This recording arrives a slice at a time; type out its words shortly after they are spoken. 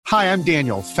Hi, I'm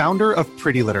Daniel, founder of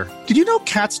Pretty Litter. Did you know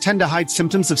cats tend to hide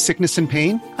symptoms of sickness and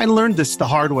pain? I learned this the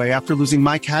hard way after losing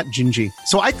my cat, Gingy.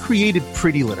 So I created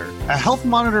Pretty Litter, a health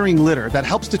monitoring litter that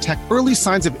helps detect early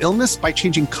signs of illness by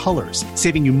changing colors,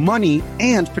 saving you money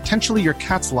and potentially your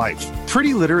cat's life.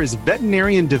 Pretty Litter is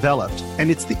veterinarian developed, and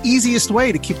it's the easiest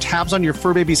way to keep tabs on your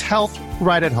fur baby's health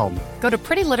right at home. Go to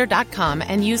prettylitter.com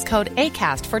and use code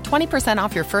ACAST for 20%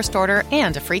 off your first order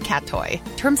and a free cat toy.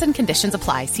 Terms and conditions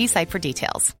apply. See site for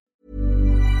details.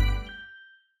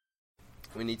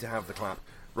 We need to have the clap.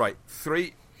 Right,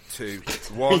 3, 2,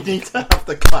 1. We need to have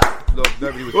the clap. Look,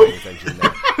 nobody was paying attention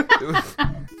there.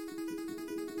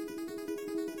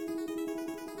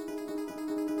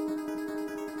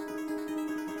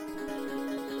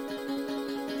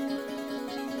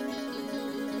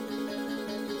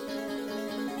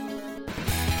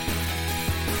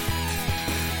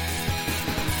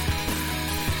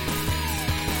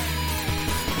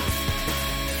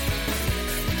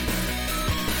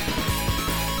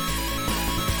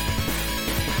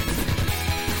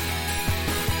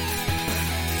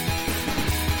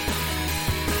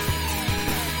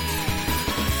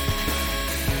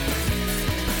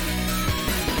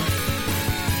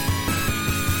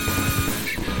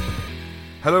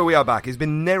 Hello, we are back. It's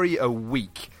been nary a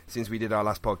week since we did our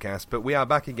last podcast, but we are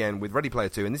back again with Ready Player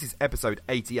 2, and this is episode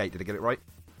 88. Did I get it right?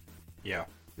 Yeah.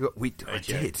 I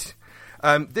did.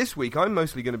 This week, I'm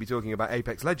mostly going to be talking about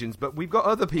Apex Legends, but we've got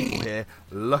other people here,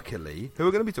 luckily, who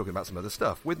are going to be talking about some other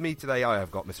stuff. With me today, I have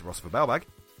got Mr. Ross Bellbag.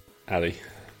 Ali.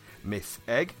 Miss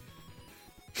Egg.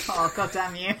 Oh, God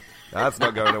damn you. That's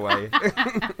not going away.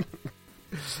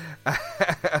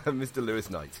 Mr. Lewis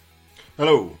Knight.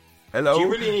 Hello. Hello. Do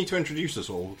you really need to introduce us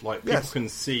all? Like, people can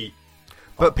see...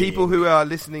 But people who are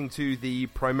listening to the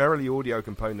primarily audio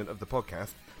component of the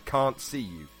podcast can't see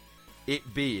you.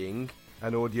 It being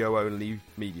an audio-only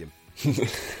medium.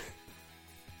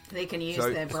 They can use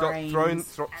their brains.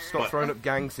 Stop throwing up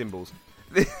gang symbols.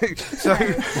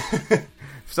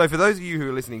 So for those of you who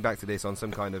are listening back to this on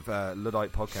some kind of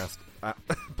Luddite podcast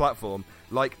platform,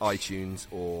 like iTunes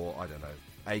or, I don't know,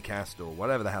 Acast or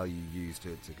whatever the hell you use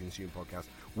to consume podcasts,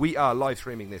 we are live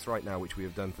streaming this right now, which we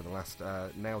have done for the last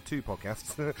now 2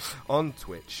 podcasts on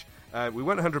Twitch. We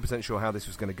weren't 100% sure how this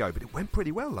was going to go, but it went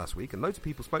pretty well last week, and loads of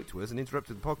people spoke to us and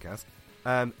interrupted the podcast.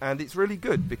 And it's really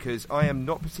good because I am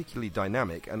not particularly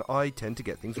dynamic, and I tend to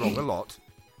get things wrong a lot.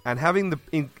 And having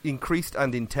the increased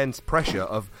and intense pressure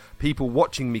of people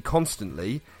watching me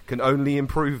constantly can only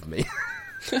improve me.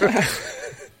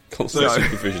 Constant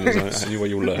supervision is the only way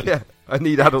you'll learn. Yeah, I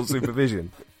need adult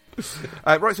supervision.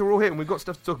 Right, so we're all here and we've got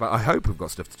stuff to talk about. I hope we've got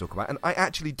stuff to talk about. And I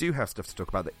actually do have stuff to talk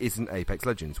about that isn't Apex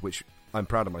Legends, which I'm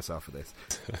proud of myself for this.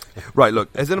 Right,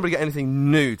 look, has anybody got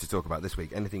anything new to talk about this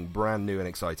week? Anything brand new and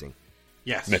exciting?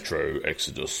 Yes. Metro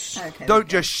Exodus. Okay, Don't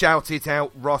just shout it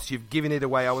out, Ross. You've given it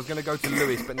away. I was going to go to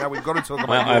Lewis, but now we've got to talk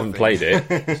about I haven't played it.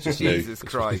 It's just Jesus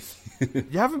Christ.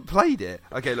 You haven't played it?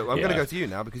 Okay, look, I'm going to Yeah. go to you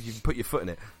now because you've put your foot in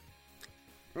it.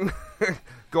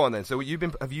 Go on then. So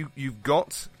you've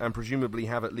got and presumably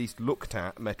have at least looked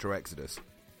at Metro Exodus.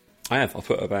 I have. I've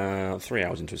put about 3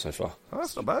 hours into it so far. Oh,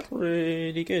 that's not bad.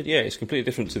 Pretty good. Yeah, it's completely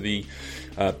different to the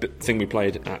thing we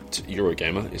played at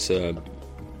Eurogamer. It's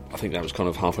I think that was kind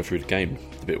of halfway through the game,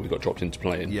 the bit we got dropped into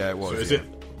playing. Yeah, it was.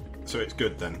 So it's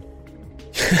good then?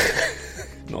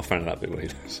 Not a fan of that bit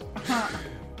either.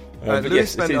 But Lewis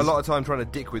yes, spent a lot of time trying to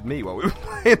dick with me while we were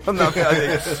playing on that bit, I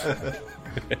think.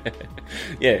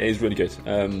 Yeah, it is really good.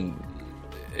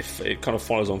 If it kind of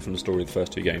follows on from the story of the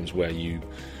first 2 games, where you're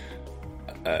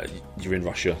in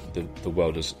Russia, the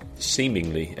world has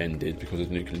seemingly ended because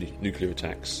of nuclear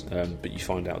attacks, but you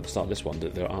find out at the start of this one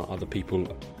that there are other people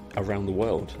around the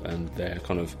world, and they're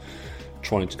kind of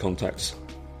trying to contact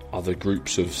other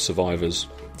groups of survivors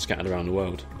scattered around the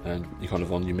world, and you're kind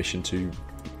of on your mission to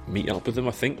meet up with them.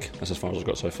 I think that's as far as I've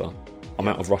got so far. I'm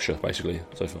out of Russia basically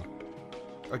so far.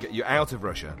 Okay, you're out of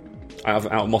Russia. Out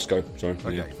of Moscow, sorry.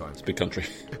 Okay, yeah, fine. It's a big country.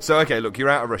 So, okay, look, you're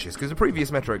out of Russia. Because the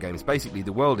previous Metro games, basically,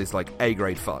 the world is like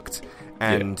A-grade fucked.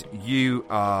 And you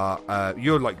are,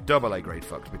 you're like double A-grade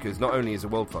fucked. Because not only is the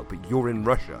world fucked, but you're in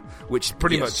Russia. Which is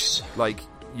pretty much, like,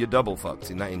 you're double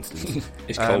fucked in that instance.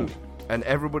 It's cold. And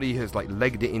everybody has, like,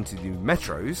 legged it into the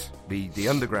metros, the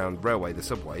underground railway, the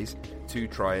subways, to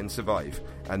try and survive.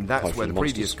 And that's Apart where from the the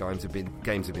previous games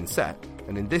have been set.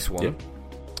 And in this one... Yeah.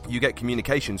 You get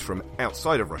communications from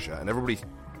outside of Russia, and everybody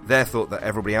there thought that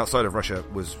everybody outside of Russia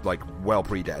was like well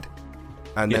pre-dead,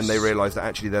 and then they realised that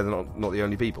actually they're not the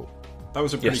only people. That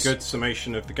was a pretty good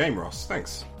summation of the game, Ross.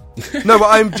 Thanks. No, but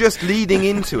I'm just leading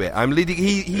into it. I'm leading.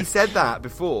 He said that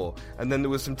before, and then there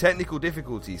was some technical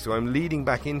difficulty, so I'm leading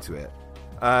back into it.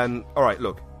 All right,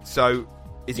 look. So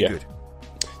Is it good?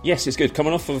 Yes, it's good.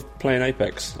 Coming off of playing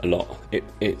Apex a lot,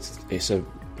 it's a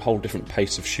whole different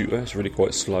pace of shooter. It's really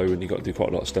quite slow, and you've got to do quite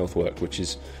a lot of stealth work, which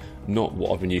is not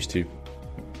what I've been used to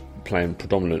playing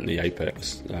predominantly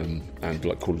Apex and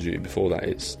like Call of Duty before that.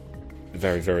 It's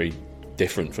very, very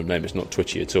different from them. It's not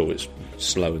twitchy at all. It's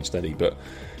slow and steady, but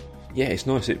yeah, it's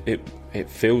nice. It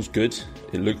feels good.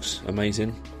 It looks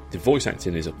amazing. The voice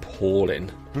acting is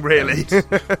appalling. Really?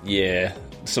 Yeah,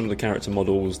 some of the character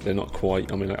models, they're not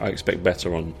quite. I mean, I expect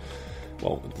better on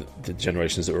the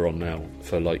generations that we're on now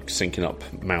for like syncing up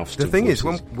mouths. The to thing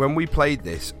voices. is, when we played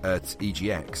this at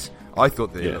EGX, I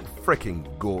thought they looked freaking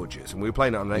gorgeous, and we were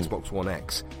playing it on an Xbox One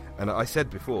X. And I said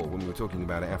before, when we were talking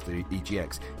about it after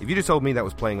EGX, if you'd have told me that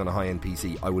was playing on a high-end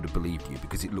PC, I would have believed you,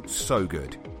 because it looked so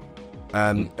good.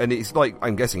 And it's like,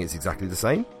 I'm guessing it's exactly the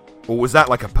same? Or was that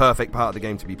like a perfect part of the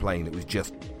game to be playing that was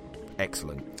just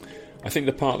excellent? I think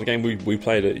the part of the game we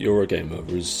played at Eurogamer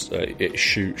was it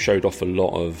showed off a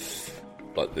lot of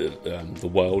like the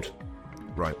world,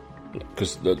 right?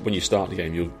 Because when you start the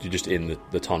game, you're just in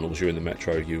the tunnels, you're in the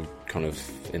metro, you're kind of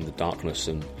in the darkness,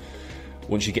 and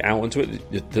once you get out into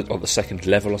it, the second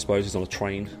level, I suppose, is on a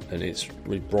train, and it's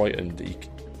really bright, and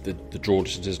the draw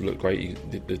distances look great.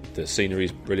 The scenery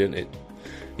is brilliant.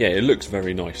 It looks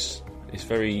very nice. It's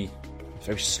very,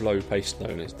 very slow paced though,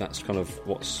 and that's kind of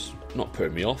what's not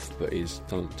putting me off, but is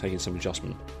kind of taking some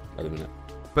adjustment at the minute.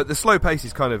 But the slow pace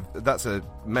is that's a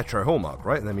Metro hallmark,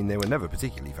 right? I mean, they were never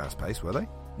particularly fast paced, were they?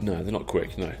 No, they're not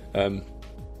quick. No.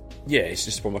 Yeah, it's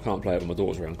just a problem I can't play it when my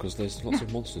daughter's around because there's lots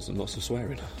of monsters and lots of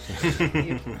swearing.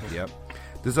 Yep.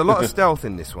 There's a lot of stealth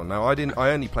in this one. Now,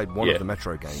 I only played one of the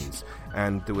Metro games,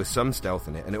 and there was some stealth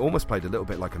in it, and it almost played a little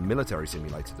bit like a military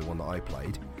simulator, the one that I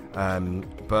played.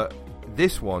 But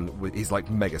this one is like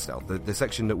mega stealth. The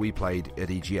section that we played at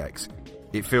EGX,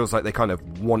 it feels like they kind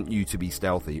of want you to be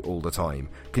stealthy all the time.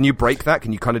 Can you break that?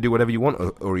 Can you kind of do whatever you want,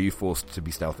 or are you forced to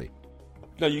be stealthy?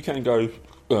 No, you can go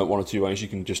one or two ways. You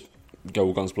can just go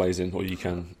all guns blazing, or you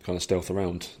can kind of stealth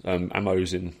around.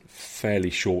 Ammo's in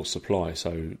fairly short supply,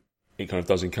 so it kind of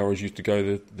does encourage you to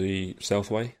go the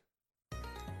stealth way.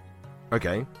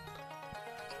 Okay.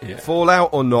 Yeah.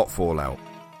 Fallout or not Fallout?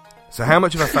 So how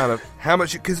much of a fan of... How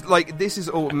much... Because, like, this is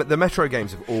all... The Metro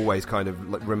games have always kind of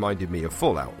like, reminded me of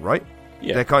Fallout, right?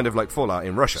 Yeah. They're kind of like Fallout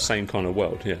in Russia. Same kind of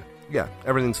world, yeah. Yeah,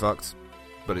 everything's fucked,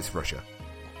 but it's Russia.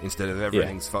 Instead of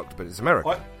everything's fucked, but it's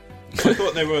America. I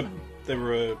thought they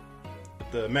were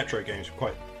the Metro games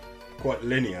were quite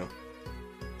linear.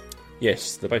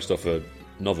 Yes, they're based off of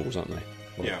novels, aren't they?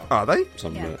 Well, yeah. Are they?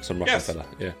 Some Russian fella,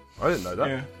 yeah. I didn't know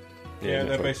that. Yeah,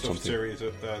 they're based off a series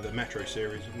of the Metro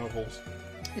series of novels.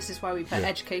 This is why we put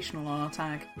educational on our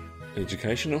tag.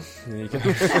 Educational? There you go.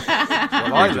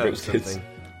 Well, I learned something.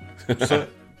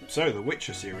 So the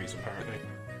Witcher series, apparently.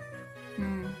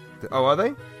 Oh, are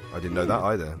they? I didn't know that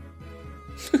either.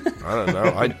 I don't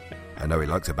know. I know he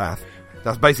likes a bath.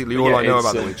 That's basically all I know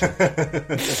about The Witcher.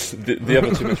 the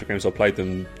other two Metro games, I played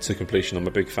them to completion. I'm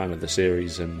a big fan of the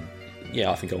series, and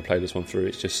I think I'll play this one through.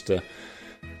 It's just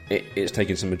it's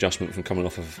taking some adjustment from coming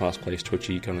off of a fast-paced,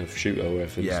 twitchy kind of shooter. Where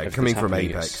coming from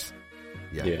Apex.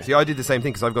 Yeah. See, I did the same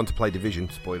thing because I've gone to play Division.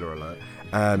 Spoiler alert.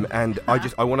 And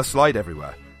I want to slide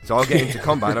everywhere. So I'll get into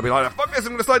combat and I'll be like, fuck this,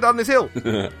 I'm going to slide down this hill.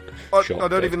 I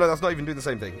don't even know, that's not even doing the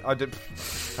same thing.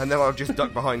 And then I'll just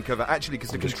duck behind cover. Actually, because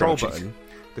the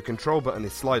control button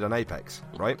is slide on Apex,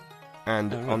 right?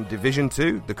 And on Division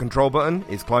 2, the control button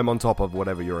is climb on top of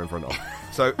whatever you're in front of.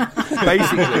 So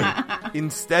basically,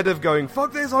 instead of going,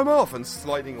 fuck this, I'm off, and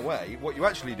sliding away, what you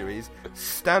actually do is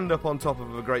stand up on top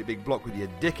of a great big block with your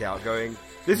dick out going,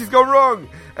 this has gone wrong!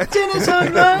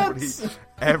 And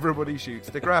everybody shoots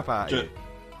the crap out of you.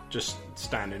 Just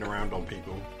standing around on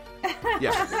people.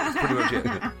 Yeah, that's pretty much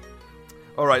it.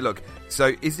 Alright, look,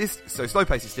 so slow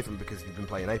pace is different because you've been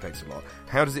playing Apex a lot.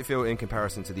 How does it feel in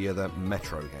comparison to the other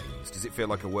Metro games? Does it feel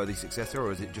like a worthy successor,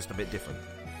 or is it just a bit different?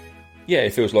 Yeah,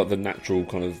 it feels like the natural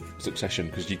kind of succession,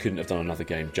 because you couldn't have done another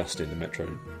game just in the Metro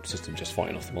system, just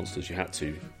fighting off the monsters. You had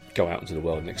to go out into the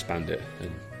world and expand it,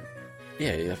 and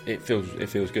it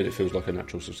feels good. It feels like a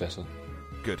natural successor.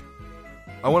 Good.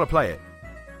 I want to play it.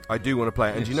 I do want to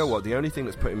play it, and you know what? The only thing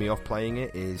that's putting me off playing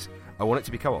it is I want it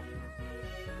to be co-op.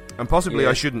 And possibly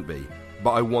I shouldn't be,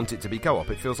 but I want it to be co-op.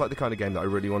 It feels like the kind of game that I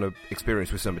really want to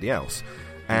experience with somebody else.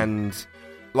 And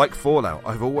like Fallout,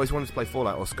 I've always wanted to play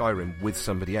Fallout or Skyrim with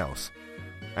somebody else.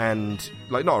 And,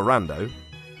 like, not a rando,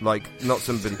 like, not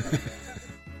somebody...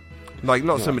 like,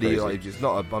 not somebody, like, just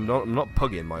I'm not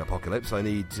pugging my apocalypse. I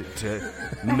need to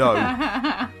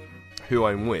know who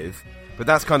I'm with. But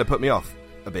that's kind of put me off.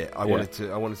 a bit. I wanted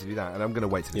to do that, and I'm going to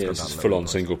wait till it's this is full on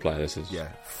single player. This is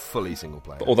fully single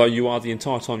player. But although you are the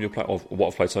entire time of what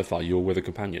I've played so far, you're with a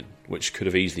companion, which could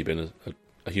have easily been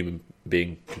a human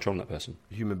being controlling that person.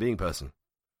 A human being person.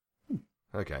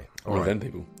 Okay. One of them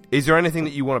people. Is there anything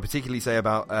that you want to particularly say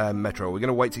about Metro? We're going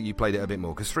to wait till you played it a bit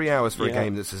more, because 3 hours for a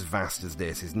game that's as vast as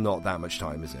this is not that much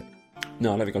time, is it?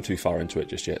 No, I haven't gone too far into it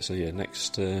just yet. So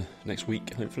next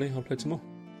week, hopefully, I'll play some more.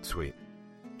 Sweet.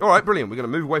 All right, brilliant. We're going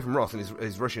to move away from Ross and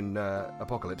his Russian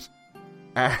apocalypse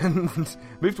and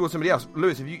move towards somebody else.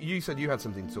 Lewis, you said you had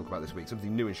something to talk about this week,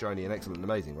 something new and shiny and excellent and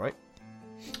amazing, right?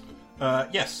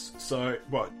 Yes. So,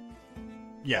 what?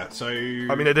 Yeah, so...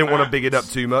 I mean, I didn't want to big it up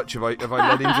too much. Have I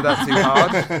led into that too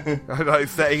hard? Like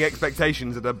setting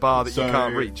expectations at a bar that you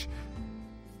can't reach.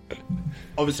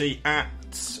 Obviously,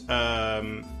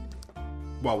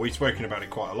 we've spoken about it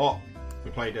quite a lot.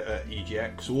 We played it at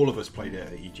EGX. All of us played it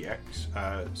at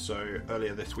EGX. So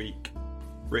earlier this week,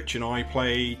 Rich and I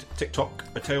played TikTok: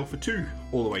 A Tale for Two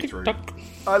all the way through.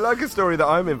 I like a story that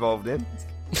I'm involved in.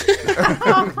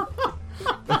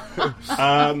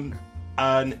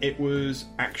 And it was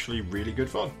actually really good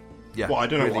fun. Yeah, well, I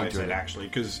don't know really why I said actually,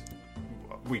 because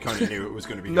we kind of knew it was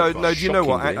going to be good fun. No, do you know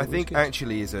what? I think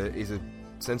actually is a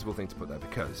sensible thing to put there,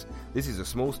 because this is a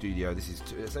small studio. This is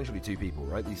essentially two people,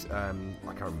 right? These I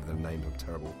can't remember their names. I'm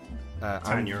terrible.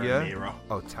 Tanya and Mira.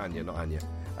 Oh, Tanya, not Anya.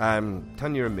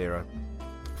 Tanya and Mira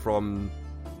from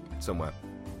somewhere.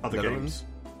 Other games.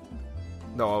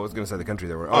 No, I was going to say the country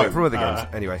they were. From other games.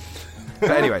 Anyway.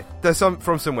 But anyway, they're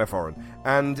from somewhere foreign.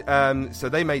 And so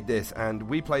they made this, and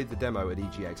we played the demo at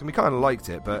EGX, and we kind of liked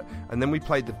it, and then we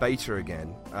played the beta again,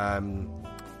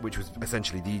 which was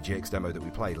essentially the EGX demo that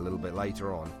we played a little bit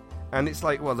later on. And it's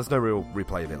like, well, there's no real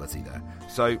replayability there.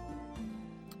 So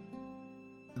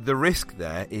the risk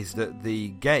there is that the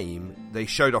game, they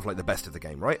showed off like the best of the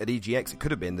game, right? At EGX, it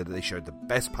could have been that they showed the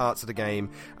best parts of the game,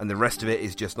 and the rest of it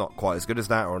is just not quite as good as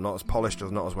that, or not as polished, or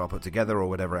not as well put together, or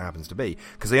whatever it happens to be,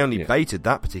 because they only baited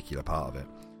that particular part of it.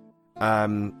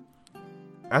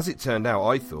 As it turned out,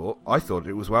 I thought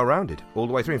it was well rounded all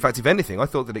the way through. In fact, if anything, I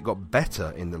thought that it got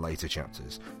better in the later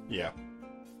chapters. Yeah.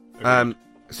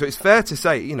 So it's fair to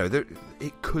say,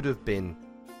 it could have been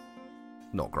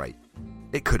not great.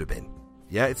 It could have been.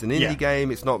 Yeah, it's an indie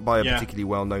game. It's not by a particularly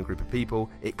well-known group of people.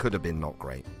 It could have been not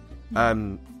great.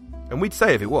 And we'd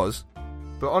say if it was.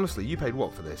 But honestly, you paid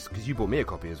what for this? Because you bought me a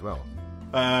copy as well.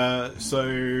 So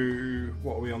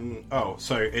what are we on? Oh,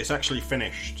 so it's actually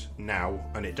finished now,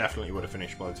 and it definitely would have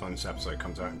finished by the time this episode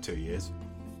comes out in 2 years.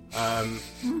 So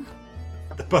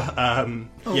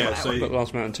that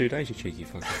last amount in 2 days, you cheeky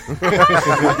fucker.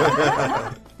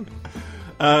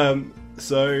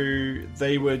 So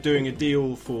they were doing a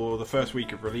deal for the first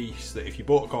week of release that if you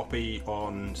bought a copy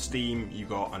on Steam, you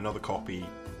got another copy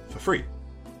for free.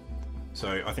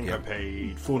 So I think I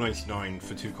paid $4.99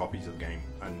 for 2 copies of the game,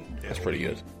 and that's pretty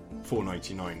good.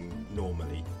 $4.99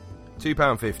 normally.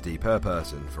 £2.50 per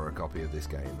person for a copy of this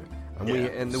game,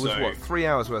 and there was 3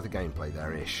 hours worth of gameplay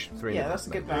there-ish. That's a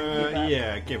good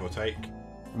value. Give or take.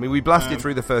 I mean, we blasted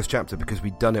through the first chapter because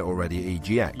we'd done it already at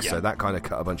EGX, so that kind of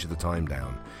cut a bunch of the time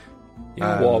down.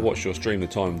 Yeah, I watched your stream, the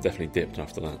time definitely dipped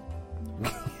after that.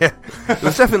 Yeah, it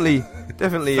was definitely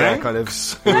kind of.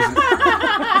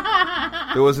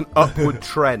 There was an upward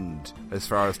trend as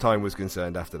far as time was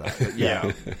concerned after that. But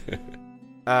yeah.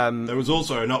 There was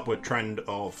also an upward trend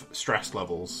of stress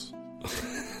levels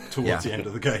towards the end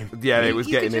of the game. Yeah, it was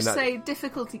you getting could in that. just say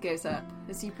difficulty goes up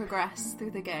as you progress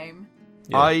through the game.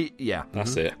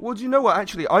 That's it. Well, do you know what?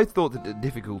 Actually, I thought that the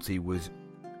difficulty was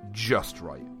just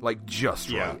right, like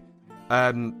just right.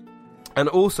 And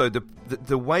also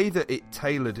the way that it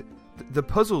tailored the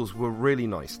puzzles were really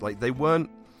nice. Like they weren't.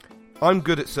 I'm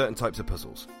good at certain types of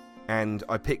puzzles, and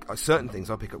I pick certain things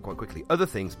I pick up quite quickly. Other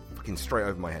things fucking straight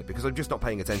over my head because I'm just not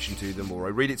paying attention to them, or I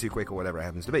read it too quick, or whatever it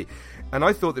happens to be. And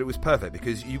I thought that it was perfect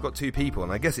because you've got 2 people,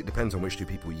 and I guess it depends on which 2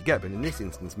 people you get. But in this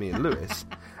instance, me and Lewis,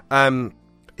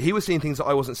 he was seeing things that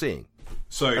I wasn't seeing.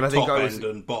 So and I think end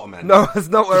and bottom end. No, that's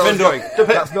not where I was going.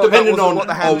 That wasn't what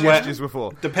the hand gestures were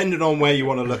for. Depending on where you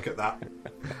want to look at that.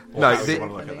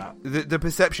 The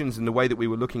perceptions and the way that we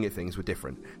were looking at things were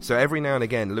different. So every now and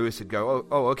again, Lewis would go,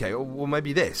 "Oh, okay, well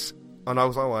maybe this," and I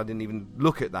was like, "Oh, I didn't even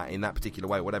look at that in that particular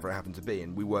way, whatever it happened to be,"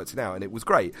 and we worked it out, and it was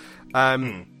great.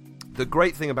 The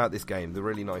great thing about this game, the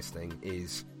really nice thing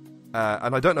is,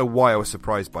 and I don't know why I was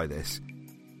surprised by this.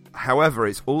 However,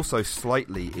 it's also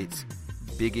slightly its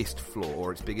biggest flaw,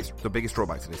 or the biggest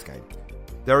drawback to this game.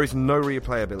 There is no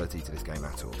replayability to this game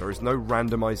at all. There is no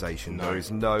randomization. No. There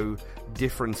is no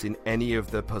difference in any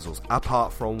of the puzzles,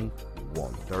 apart from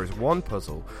one. There is one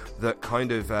puzzle that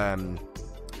kind of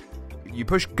you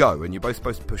push go, and you're both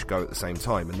supposed to push go at the same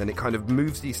time, and then it kind of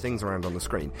moves these things around on the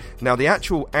screen. Now, the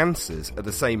actual answers are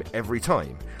the same every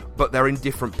time, but they're in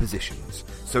different positions,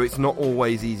 so it's not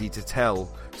always easy to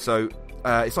tell. So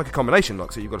it's like a combination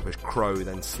lock, so you've got to push crow,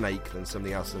 then snake, then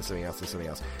something else, then something else, then something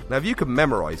else. Now, if you could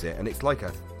memorize it, and it's like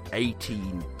a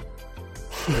 18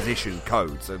 position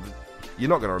code, so you're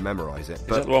not going to memorize it.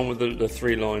 But is that the one with the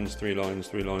 3 lines, 3 lines,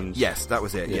 3 lines? Yes, that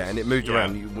was it. Yes. Yeah, and it moved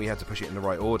around. We had to push it in the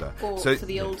right order. Or so, for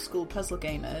the old school puzzle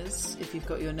gamers, if you've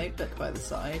got your notebook by the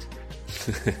side.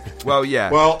 Well, yeah.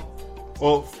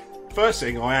 Well, first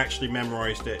thing, I actually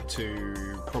memorised it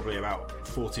to probably about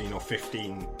 14 or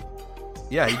 15.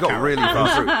 Yeah, he got really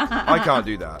far through. I can't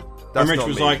do that. That's and Rich not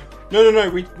was me. like, no,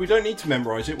 we don't need to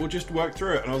memorise it, we'll just work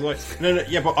through it. And I was like, no,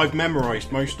 yeah, but I've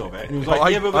memorised most of it. And he was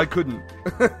like, I couldn't.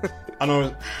 And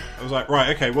I was like,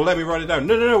 right, okay, well, let me write it down.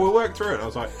 No, we'll work through it. And I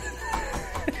was like,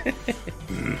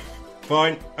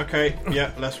 fine, okay,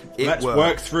 yeah, let's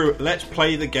work through it. Let's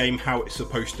play the game how it's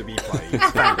supposed to be played.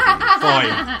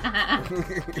 Fine.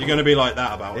 You're going to be like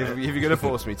that about it. If you're going to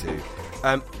force me to.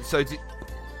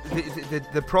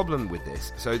 The problem with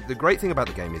this, so the great thing about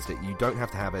the game is that you don't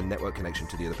have to have a network connection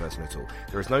to the other person at all.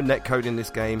 There is no netcode in this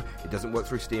game. It doesn't work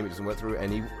through Steam. It doesn't work through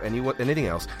anything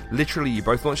else. Literally, you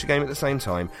both launch the game at the same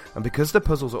time, and because the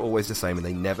puzzles are always the same and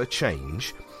they never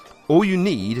change, all you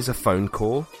need is a phone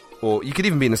call, or you could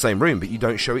even be in the same room, but you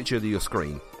don't show each other your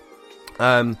screen.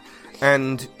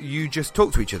 And you just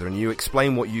talk to each other and you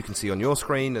explain what you can see on your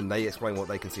screen and they explain what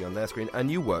they can see on their screen and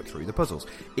you work through the puzzles.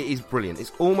 It is brilliant.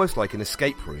 It's almost like an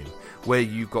escape room where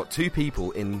you've got two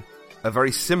people in a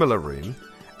very similar room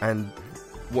and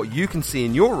what you can see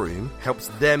in your room helps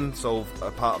them solve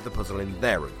a part of the puzzle in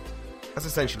their room. That's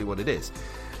essentially what it is.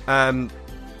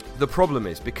 The problem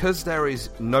is, because there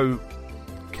is no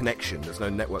connection, there's no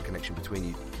network connection between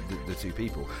you, the two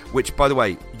people, which, by the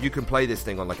way, you can play this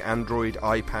thing on like Android,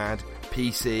 iPad,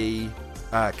 PC,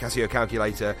 Casio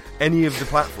calculator, any of the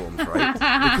platforms, right?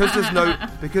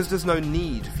 because there's no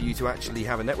need for you to actually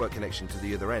have a network connection to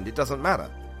the other end. It doesn't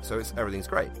matter. So everything's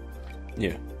great.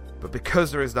 Yeah. But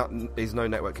because there is no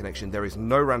network connection, there is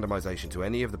no randomization to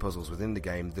any of the puzzles within the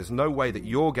game. There's no way that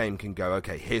your game can go,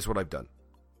 okay, here's what I've done.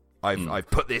 I've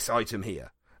put this item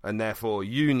here, and therefore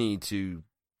you need to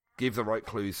give the right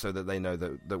clues so that they know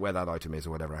that where that item is or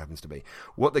whatever it happens to be.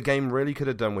 What the game really could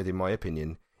have done with, in my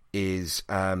opinion, is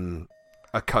a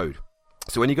code.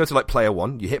 So when you go to like player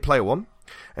 1, you hit player 1,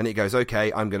 and it goes,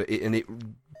 okay, and it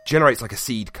generates like a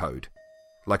seed code,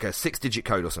 like a 6-digit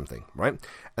code or something, right?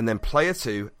 And then player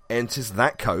 2 enters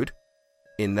that code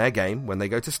in their game when they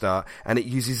go to start, and it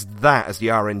uses that as the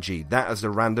RNG, that as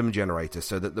the random generator,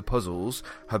 so that the puzzles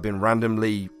have been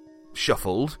randomly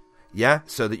shuffled. Yeah,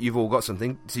 so that you've all got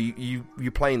something. So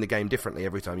you're playing the game differently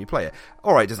every time you play it.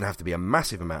 Alright, it doesn't have to be a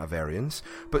massive amount of variance,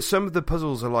 but some of the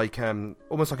puzzles are like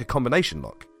almost like a combination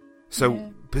lock.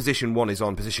 So position 1 is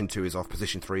on, position 2 is off,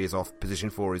 position 3 is off, position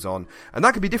 4 is on, and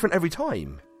that could be different every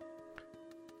time.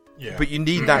 Yeah. But you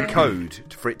need that code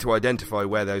for it to identify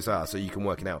where those are, so you can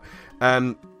work it out.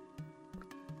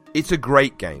 It's a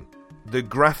great game. The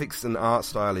graphics and art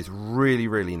style is really,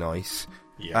 really nice.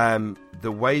 Yeah.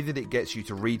 The way that it gets you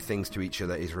to read things to each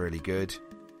other is really good.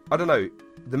 I don't know.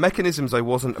 The mechanisms I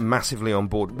wasn't massively on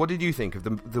board. What did you think of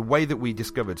the way that we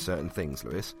discovered certain things,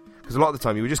 Lewis? Because a lot of the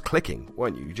time you were just clicking,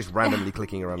 weren't you? You were just randomly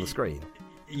clicking around the screen.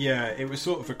 Yeah, it was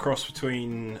sort of a cross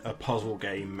between a puzzle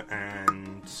game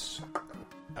and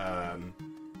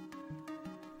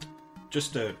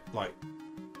just a like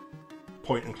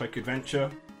point and click adventure.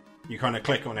 You kind of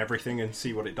click on everything and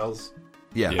see what it does.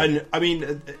 Yeah. And I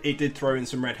mean, it did throw in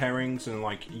some red herrings, and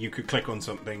like you could click on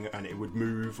something and it would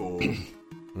move, or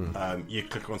you'd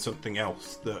click on something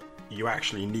else that you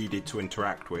actually needed to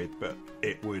interact with, but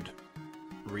it would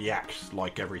react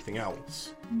like everything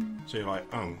else. So you're like,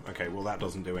 oh, okay, well that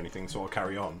doesn't do anything, so I'll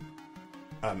carry on.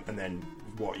 And then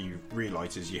what you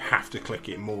realise is you have to click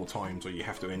it more times, or you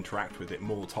have to interact with it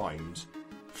more times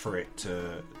for it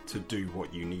to do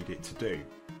what you need it to do.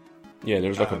 Yeah, there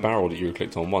was like a barrel that you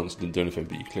clicked on once, didn't do anything,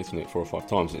 but you clicked on it 4 or 5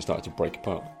 times and it started to break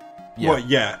apart. Yeah. Well,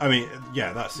 yeah, I mean,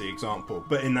 yeah, that's the example.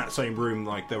 But in that same room,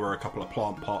 like, there were a couple of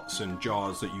plant pots and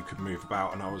jars that you could move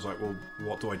about, and I was like, well,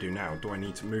 what do I do now? Do I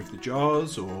need to move the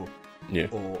jars, or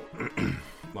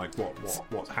like,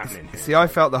 what's happening here? See, I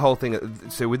felt the whole thing.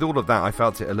 So with all of that, I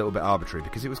felt it a little bit arbitrary,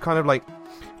 because it was kind of like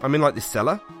I'm in like this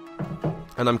cellar,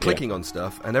 and I'm clicking on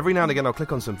stuff, and every now and again I'll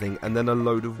click on something, and then a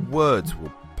load of words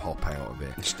will pop out of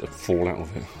it. Just fall out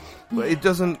of it. But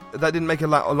that didn't make a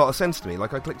lot of sense to me.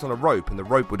 Like, I clicked on a rope, and the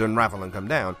rope would unravel and come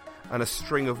down, and a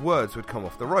string of words would come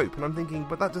off the rope, and I'm thinking,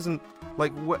 but that doesn't,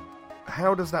 like,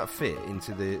 how does that fit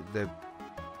into the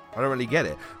I don't really get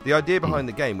it. The idea behind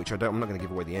the game, which I'm not going to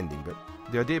give away the ending, but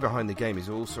the idea behind the game is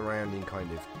all surrounding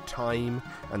kind of time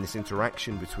and this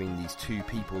interaction between these two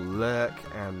people, Lurk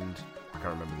and I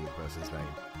can't remember the other person's name.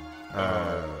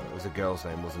 It was a girl's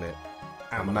name, wasn't it?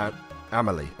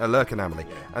 Amelie. Lurk and Amelie.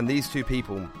 Yeah. And these two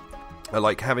people are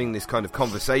like having this kind of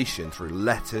conversation through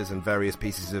letters and various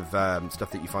pieces of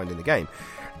stuff that you find in the game.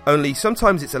 Only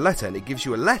sometimes it's a letter and it gives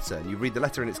you a letter and you read the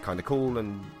letter and it's kind of cool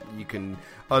and you can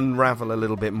unravel a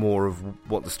little bit more of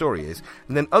what the story is.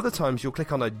 And then other times you'll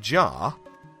click on a jar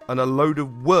and a load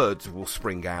of words will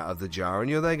spring out of the jar and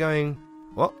you're there going,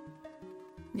 what?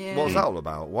 Yeah. What's that all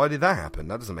about? Why did that happen?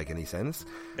 That doesn't make any sense.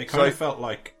 It kind of felt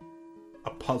like a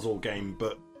puzzle game,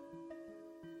 but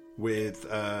with...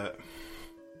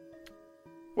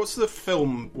 what's the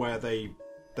film where they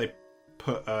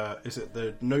put... is it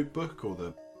The Notebook or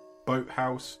The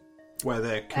Boathouse? Where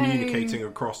they're communicating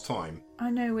across time.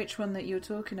 I know which one that you're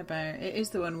talking about. It is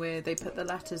the one where they put the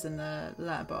letters in the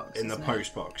letterbox. In the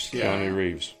post box, yeah. Keanu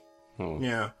Reeves. Oh.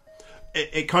 Yeah.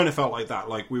 It kind of felt like that.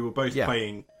 Like we were both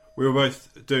playing... We were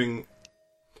both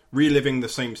reliving the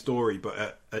same story,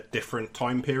 but at different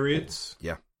time periods.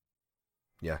 Yeah.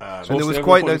 Yeah. So and there was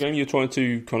quite no game. You're trying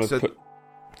to kind of put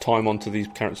time onto these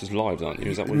characters' lives, aren't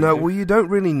you? Is that what No, well, you don't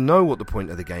really know what the point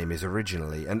of the game is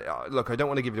originally. And look, I don't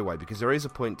want to give it away because there is a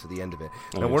point to the end of it.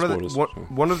 Now, one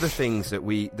of the things that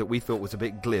we thought was a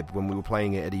bit glib when we were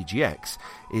playing it at EGX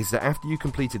is that after you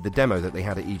completed the demo that they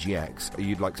had at EGX,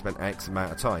 you'd like spent X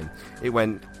amount of time. It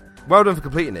went, well done for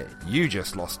completing it. You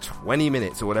just lost 20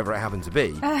 minutes or whatever it happened to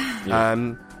be.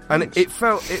 And it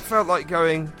felt like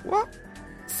going, what?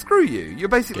 Screw you. You're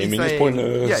basically Gaming saying... is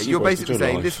pointless. Yeah, you're basically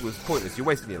saying life. this was pointless. You're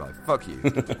wasting your life. Fuck you.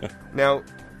 Now,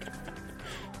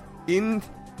 in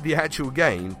the actual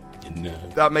game,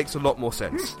 that makes a lot more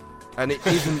sense. And it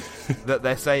isn't that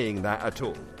they're saying that at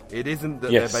all. It isn't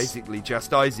that they're basically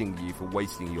chastising you for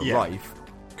wasting your life.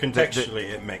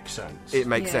 Contextually, it makes sense. It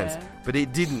makes sense. But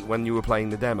it didn't when you were playing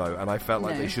the demo, and I felt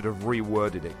like they should have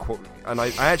reworded it. And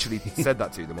I actually said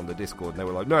that to them on the Discord, and they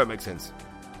were like, no, it makes sense.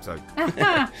 So,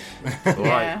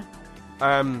 right.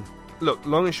 Look,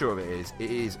 long and short of it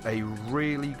is a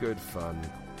really good fun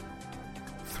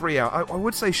 3 hour. I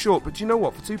would say short, but do you know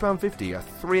what? For £2.50, a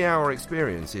 3 hour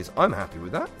experience I'm happy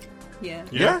with that.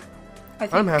 Yeah.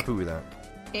 I'm happy with that.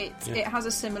 It has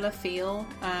a similar feel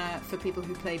for people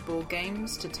who play board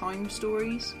games to time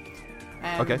stories.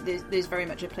 There's very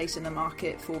much a place in the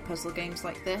market for puzzle games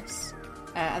like this,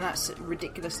 and that's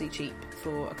ridiculously cheap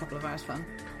for a couple of hours fun.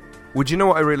 Would you know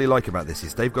what I really like about this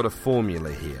is they've got a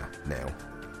formula here now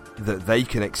that they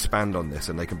can expand on this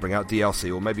and they can bring out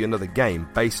DLC or maybe another game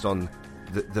based on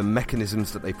the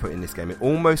mechanisms that they put in this game. It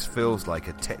almost feels like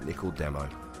a technical demo.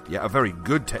 Yeah, a very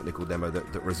good technical demo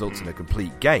that results in a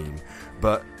complete game,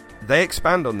 but they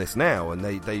expand on this now and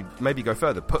they maybe go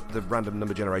further, put the random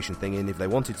number generation thing in if they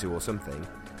wanted to or something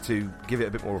to give it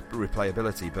a bit more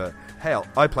replayability. But hell,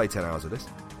 I played 10 hours of this.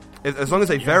 As long as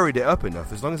they varied it up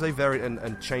enough, as long as they varied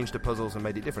and changed the puzzles and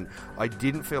made it different, I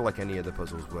didn't feel like any of the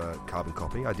puzzles were carbon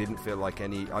copy. I didn't feel like I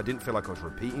was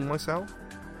repeating myself.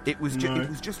 It was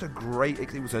just a great.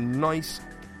 It was a nice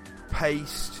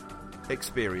paced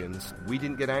experience. We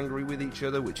didn't get angry with each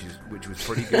other, which was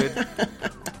pretty good.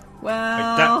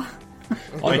 Well,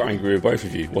 I got angry with both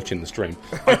of you watching the stream.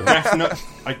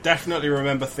 I definitely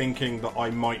remember thinking that I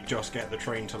might just get the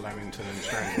train to Leamington and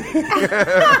strangle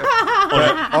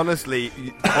honestly,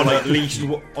 on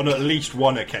at least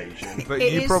one occasion. But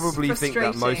you probably think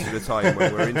that most of the time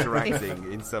when we're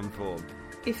interacting in some form.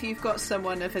 If you've got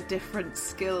someone of a different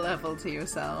skill level to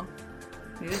yourself,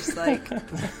 you're just like...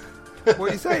 What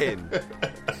are you saying?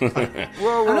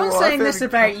 Whoa, I'm not saying this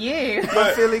about you.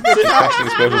 I'm feeling good. Action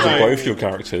levels of both your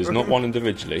characters, not one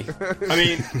individually. I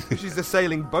mean, she's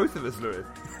assailing both of us, Lewis.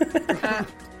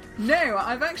 No,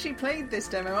 I've actually played this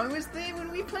demo. I was there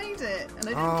when we played it, and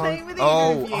I didn't play it with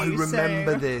either of you. I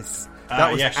remember this.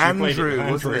 That was Andrew,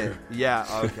 wasn't it? Yeah.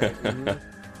 Okay.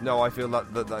 Mm-hmm. No, I feel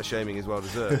that shaming is well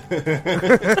deserved.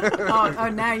 Oh,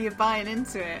 now you're buying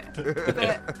into it.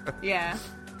 But yeah.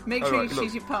 Make sure you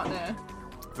choose your partner.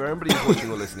 For everybody who's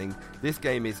watching or listening, this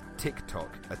game is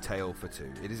TikTok, A Tale for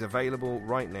Two. It is available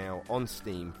right now on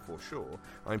Steam for sure.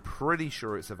 I'm pretty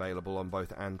sure it's available on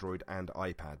both Android and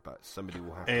iPad, but somebody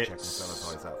will have to check and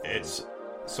sanitize that for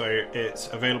me. It's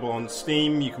available on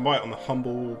Steam. You can buy it on the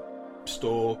Humble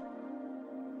store.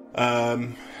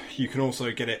 You can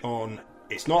also get it on...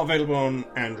 It's not available on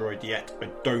Android yet, I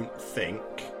don't think.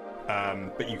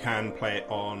 But you can play it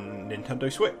on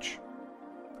Nintendo Switch.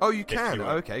 Oh, you can?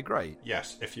 Okay, great.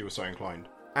 Yes, if you were so inclined.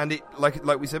 And it,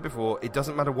 like we said before, it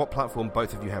doesn't matter what platform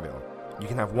both of you have it on. You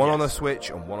can have one on a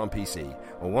Switch and one on PC,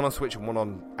 or one on Switch and one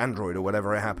on Android, or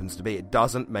whatever it happens to be. It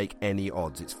doesn't make any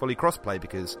odds. It's fully cross-play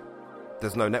because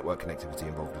there's no network connectivity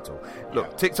involved at all.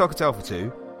 Look, TikTok Hotel for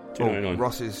 2. $2.99.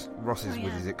 Ross's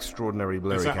with his extraordinary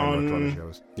blurry camera trying to show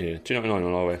us. Yeah, $2.99 on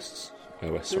iOS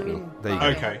right now. There you go.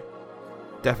 Okay.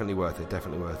 Definitely worth it,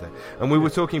 definitely worth it. And we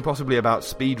were talking possibly about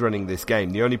speedrunning this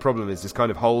game. The only problem is there's kind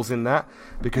of holes in that,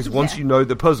 because once you know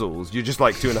the puzzles, you're just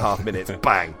like 2.5 minutes,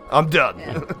 bang, I'm done.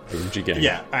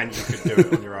 Yeah, and you could do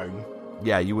it on your own.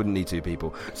 Yeah, you wouldn't need 2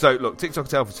 people. So, look, TikTok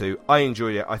Hotel for 2, I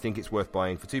enjoyed it. I think it's worth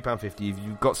buying for £2.50. If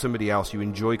you've got somebody else, you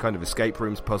enjoy kind of escape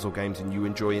rooms, puzzle games, and you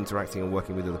enjoy interacting and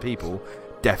working with other people,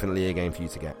 definitely a game for you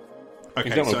to get. Okay, if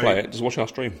you don't want to play it, just watch our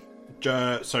stream.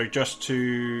 So just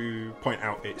to point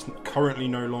out, it's currently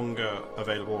no longer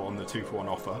available on the 2-for-1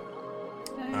 offer.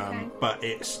 Okay. But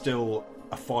it's still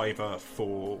a $5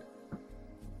 for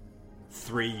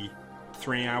 3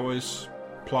 hours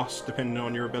plus, depending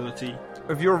on your ability.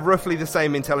 If you're roughly the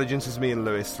same intelligence as me and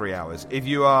Lewis, 3 hours. If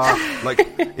you are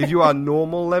if you are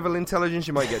normal level intelligence,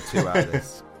 you might get 2 out of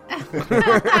this.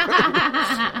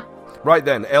 Right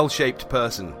then, L-shaped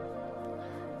person.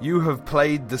 You have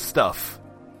played the stuff.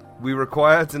 We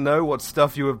require to know what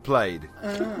stuff you have played.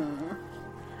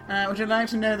 Would you like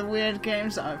to know the weird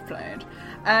games that I've played?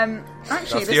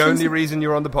 Actually, that's the only reason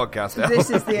you're on the podcast, Elle.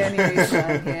 This is the only reason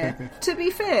I'm here. To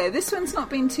be fair, this one's not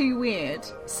been too weird.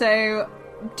 So,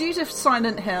 due to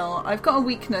Silent Hill, I've got a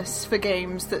weakness for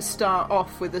games that start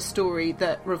off with a story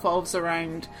that revolves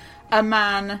around a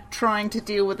man trying to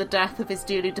deal with the death of his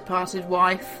dearly departed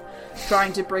wife,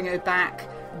 trying to bring her back,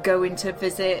 going to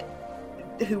visit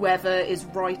whoever is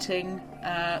writing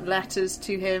letters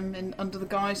to him under the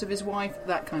guise of his wife,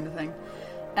 that kind of thing.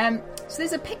 So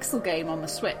there's a pixel game on the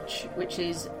Switch, which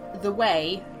is The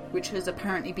Way, which has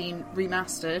apparently been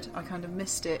remastered. I kind of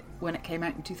missed it when it came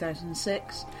out in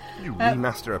 2006. You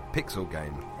remaster a pixel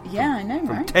game? Yeah, I know,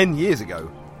 from right? 10 years ago.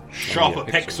 Sharp at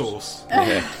pixels.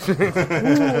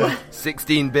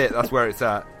 16-bit, that's where it's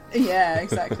at. Yeah,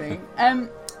 exactly.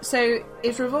 So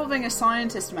it's revolving a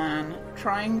scientist man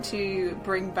trying to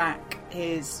bring back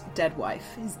his dead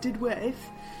wife.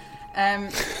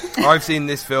 I've seen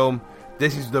this film.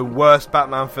 This is the worst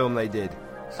Batman film they did.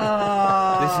 This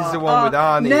is the one with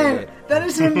Arnie in it. That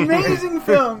is an amazing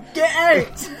film. Get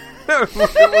out! No, it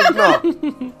was not.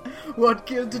 What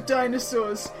killed the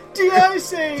dinosaurs?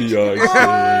 De-Ice Age!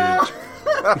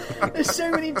 There's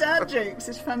so many dad jokes.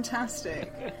 It's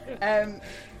fantastic.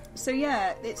 So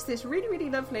yeah, it's this really, really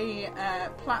lovely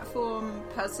platform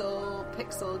puzzle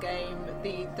pixel game.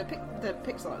 The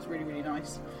pixel art is really, really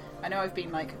nice. I know I've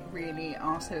been like really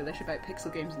arseholish about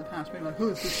pixel games in the past, being like, oh,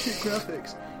 it's just shit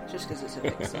graphics, just because it's a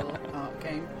pixel art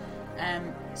game.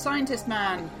 Scientist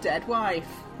man, dead wife,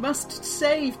 must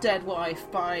save dead wife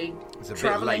by travelling to. It's a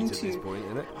bit late at this point,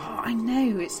 isn't it? Oh, I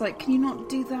know. It's like, can you not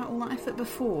do all that effort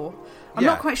before? I'm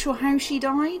not quite sure how she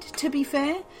died, to be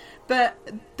fair. But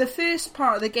the first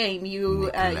part of the game, you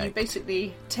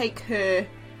basically take her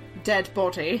dead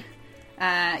body,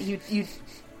 you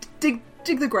dig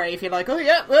the grave. You're like, oh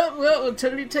yeah, well, we'll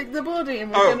totally take the body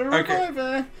and we're going to revive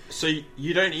her. So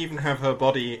you don't even have her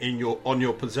body on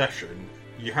your possession.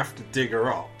 You have to dig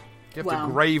her up. You have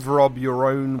to grave rob your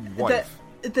own wife.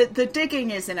 The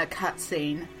digging is in a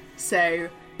cutscene, so.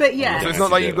 But yeah, so it's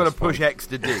not like you've got to push X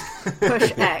to dig.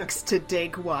 Push X to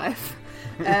dig wife.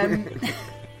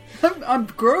 I'm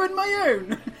growing my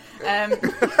own. I'm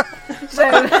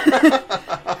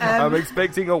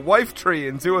expecting a wife tree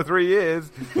in 2 or 3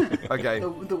 years. Okay.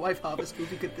 The wife harvest will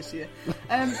be good this year.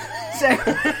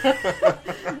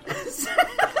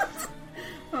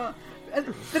 But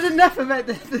enough about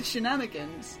the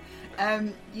shenanigans.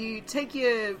 You take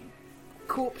your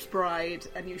corpse bride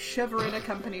and you shove her in a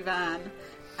company van,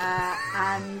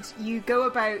 and you go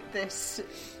about this.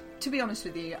 To be honest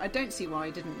with you, I don't see why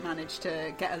I didn't manage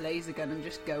to get a laser gun and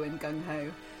just go in gung-ho.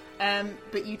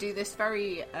 But you do this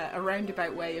very a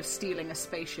roundabout way of stealing a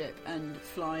spaceship and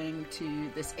flying to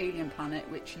this alien planet,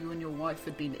 which you and your wife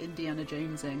had been Indiana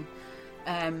Jonesing.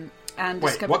 And wait,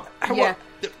 discovered,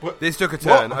 what? This took a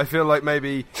turn. What? I feel like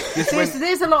maybe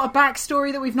there's a lot of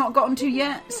backstory that we've not gotten to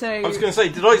yet. So I was going to say,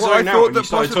 did I zone out when you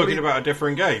started talking about a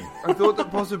different game? I thought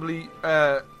that possibly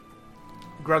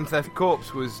Grand Theft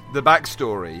Corps was the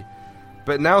backstory,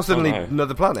 but now suddenly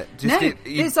another planet.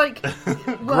 It's like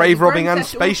grave robbing and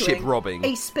spaceship robbing.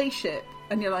 A spaceship,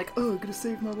 and you're like, oh, I'm gonna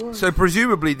save my wife. So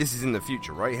presumably this is in the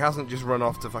future, right? He hasn't just run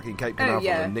off to fucking Cape Canaveral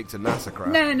and nicked a NASA crap.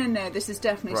 No. This is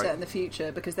definitely set in the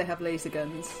future because they have laser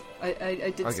guns.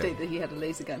 I did state that he had a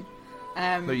laser gun.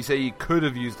 No, you say he could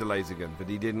have used a laser gun, but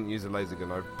he didn't use a laser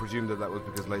gun. I presume that was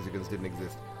because laser guns didn't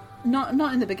exist.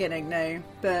 Not in the beginning, no.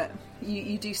 But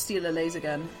you do steal a laser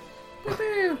gun.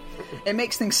 Woo-hoo. It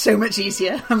makes things so much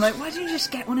easier. I'm like, why didn't you just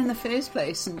get one in the first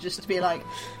place and just be like,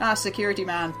 security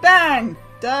man, bang,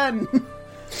 done.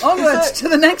 Onwards to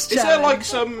the next challenge. Is there like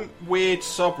some weird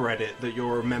subreddit that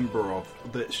you're a member of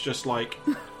that's just like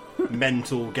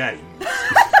mental games?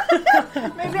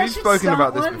 We've spoken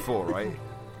about this before, right?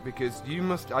 Because you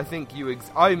must. I think you.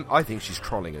 I think she's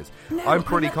trolling us. No, I'm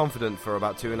pretty confident for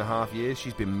about 2.5 years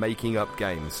she's been making up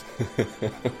games.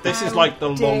 This is like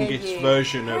the longest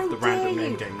version of the random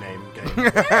name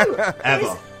game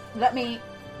ever. Let me.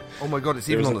 Oh my god! It's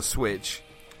even on the Switch.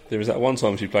 There was that one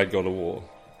time she played God of War.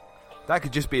 That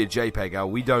could just be a JPEG, Al.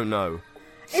 We don't know.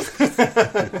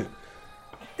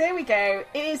 There we go.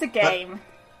 It is a game.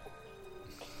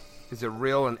 It's a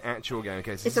real and actual game.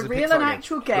 Okay, so it's a real and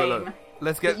actual game. Look.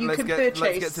 Let's get to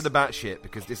the batshit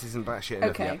because this isn't batshit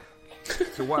enough yet.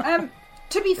 So what?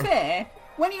 To be fair,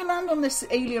 when you land on this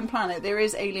alien planet, there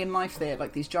is alien life there,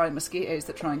 like these giant mosquitoes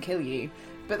that try and kill you.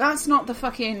 But that's not the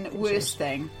fucking worst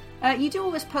thing. You do all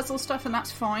this puzzle stuff and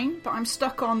that's fine, but I'm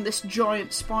stuck on this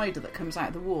giant spider that comes out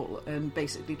of the wall and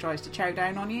basically tries to chow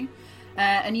down on you.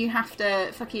 And you have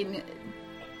to fucking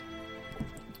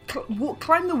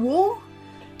climb the wall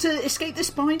to escape the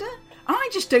spider. I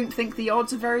just don't think the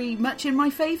odds are very much in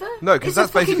my favour. No, because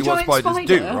that's basically what spiders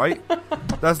do, right?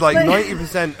 That's like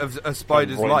 90% of a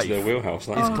spider's life their wheelhouse,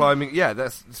 is climbing. Yeah,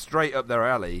 that's straight up their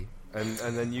alley, and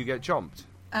then you get chomped.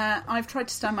 I've tried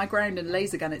to stand my ground and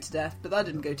laser gun it to death, but that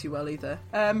didn't go too well either.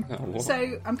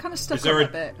 So I'm kind of stuck on a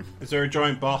bit. Is there a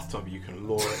giant bathtub you can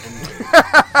lure it into?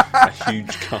 A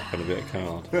huge cup and a bit of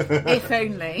card. If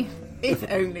only.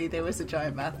 If only there was a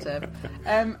giant bathtub.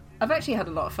 I've actually had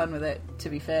a lot of fun with it, to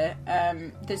be fair.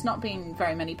 There's not been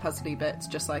very many puzzly bits,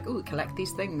 just like, collect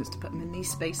these things to put them in these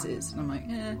spaces. And I'm like,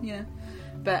 yeah.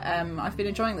 But I've been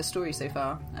enjoying the story so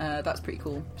far. That's pretty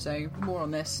cool. So more on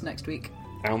this next week.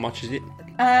 How much is it?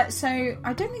 So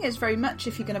I don't think it's very much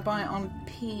if you're going to buy it on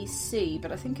PC,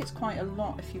 but I think it's quite a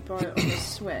lot if you buy it on the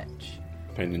Switch.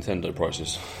 Paying Nintendo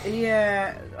prices.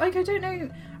 Yeah, like I don't know.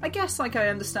 I guess like I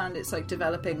understand it's like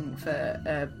developing for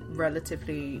a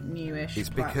relatively newish. It's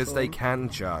because they can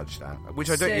charge that, which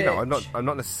I don't. I'm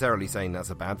not necessarily saying that's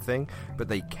a bad thing, but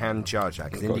they can charge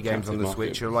that because indie games on the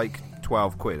Switch are like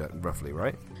 £12 roughly,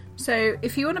 right? So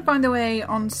if you want to buy the way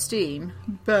on Steam,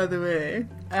 it's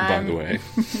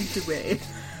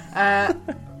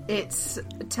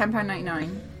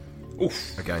 £10.99.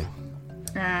 Oof. Okay.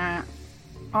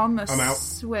 On the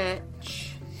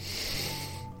Switch.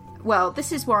 Well,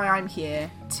 this is why I'm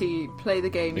here, to play the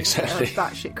games that are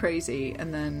batshit crazy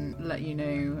and then let you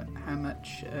know how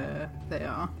much they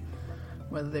are,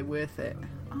 whether they're worth it.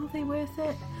 Are they worth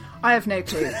it? I have no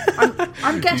clue.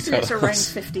 I'm guessing it's around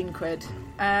 15 quid.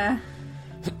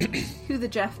 Who the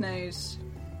Jeff knows?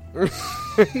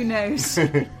 Who knows?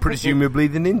 Presumably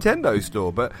the Nintendo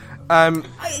store, but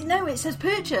no, it says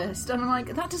purchased, and I'm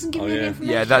like, that doesn't give me any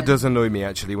information. Yeah, that does annoy me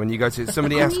actually. When you go to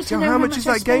somebody asks, how much is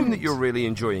that game that you're really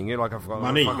enjoying? You're like, I've got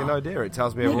no fucking idea. It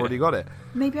tells me I've already got it.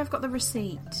 Maybe I've got the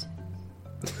receipt.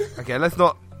 Okay, let's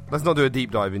not do a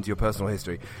deep dive into your personal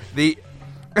history.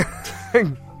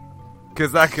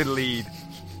 Because that could lead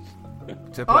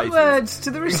to places. Onwards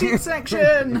to the receipt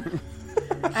section.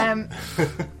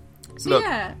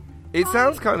 It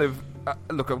sounds kind of.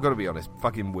 Look, I've got to be honest,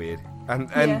 fucking weird, and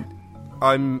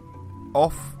I'm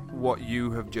off what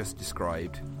you have just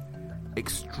described.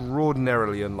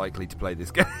 Extraordinarily unlikely to play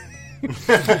this game.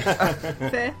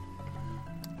 Fair.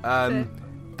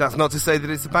 That's not to say that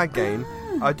it's a bad game.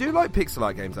 I do like pixel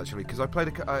art games actually, because I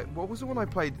played what was the one I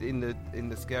played in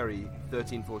the scary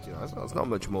 1349? That's not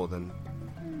much more than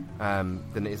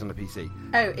it is on the PC.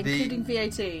 Oh, including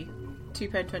VAT,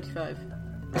 £2.25.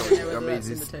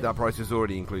 That price was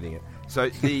already including it. So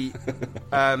the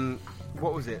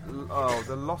what was it? Oh,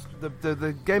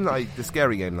 the game the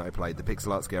scary game that I played, the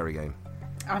pixel art scary game.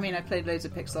 I mean, I played loads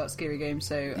of pixel art scary games,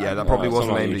 so that probably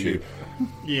wasn't aimed at you.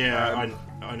 Yeah,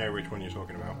 I know which one you're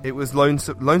talking about. It was Lone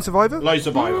Survivor. Lone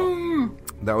Survivor.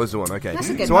 That was the one. Okay, that's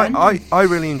a good so one. I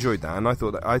really enjoyed that, and I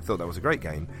thought that was a great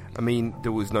game. I mean,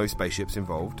 there was no spaceships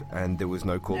involved, and there was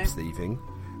no corpse thieving,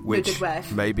 which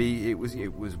maybe it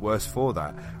was worse for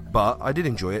that. But I did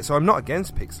enjoy it, so I'm not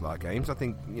against pixel art games. I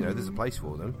think there's a place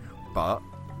for them. But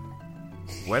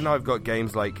when I've got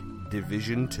games like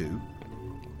Division 2,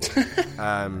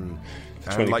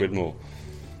 20 quid more.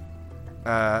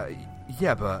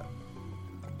 Yeah, but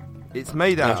it's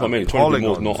made out. That's what I mean. 20 quid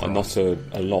more is not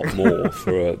a lot more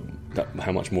for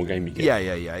how much more game you get. Yeah,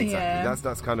 exactly. Yeah.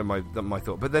 That's kind of my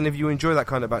thought. But then if you enjoy that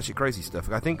kind of batshit crazy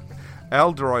stuff, I think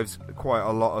L derives quite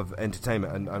a lot of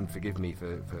entertainment, and forgive me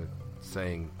for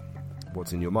saying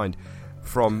what's in your mind,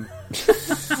 from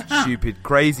stupid,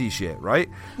 crazy shit, right?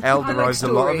 Elle derives a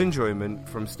lot of enjoyment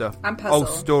from stuff. And puzzle. Oh,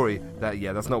 story.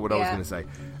 That's not what I was going to say.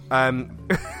 Elle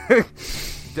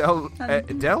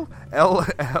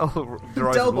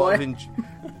derives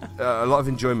a lot of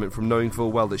enjoyment from knowing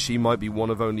full well that she might be one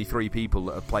of only 3 people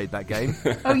that have played that game.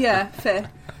 Oh yeah, fair.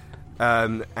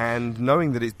 And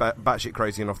knowing that it's batshit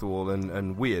crazy and off the wall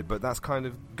and weird, but that's kind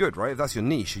of good, right? If that's your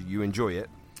niche, you enjoy it.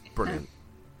 Brilliant.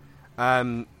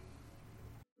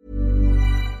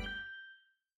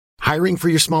 Hiring for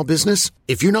your small business?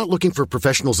 If you're not looking for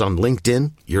professionals on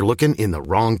LinkedIn, you're looking in the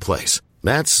wrong place.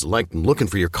 That's like looking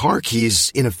for your car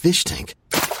keys in a fish tank.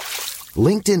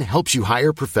 LinkedIn helps you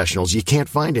hire professionals you can't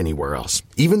find anywhere else,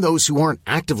 even those who aren't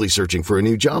actively searching for a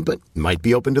new job but might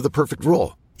be open to the perfect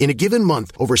role. In a given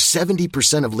month, over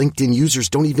 70% of LinkedIn users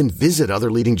don't even visit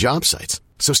other leading job sites.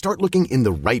 So start looking in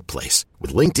the right place.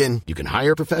 With LinkedIn, you can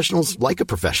hire professionals like a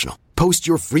professional. Post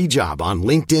your free job on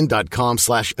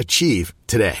linkedin.com/achieve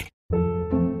today.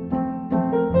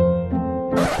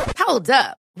 Hold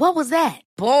up. What was that?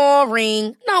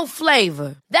 Boring. No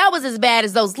flavor. That was as bad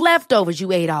as those leftovers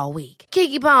you ate all week.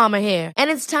 Keke Palmer here,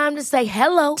 and it's time to say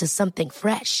hello to something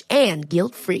fresh and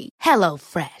guilt-free. Hello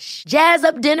Fresh. Jazz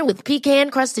up dinner with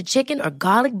pecan-crusted chicken or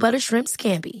garlic butter shrimp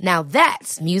scampi. Now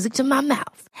that's music to my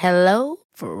mouth. Hello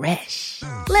Fresh.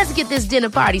 Let's get this dinner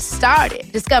party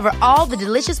started. Discover all the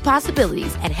delicious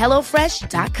possibilities at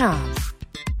HelloFresh.com.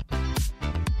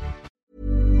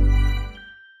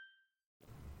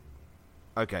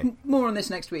 Okay. More on this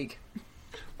next week.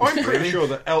 I'm pretty sure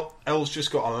that Elle's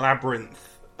just got a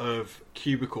labyrinth of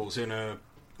cubicles in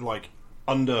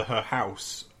under her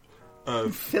house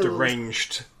of Filled.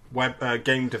 deranged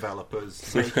game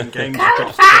developers making games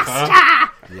just for her.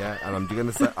 Yeah, and I'm going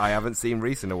to say I haven't seen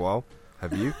Reese in a while.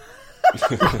 Have you?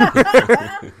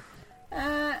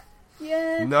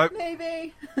 Yeah, Nope.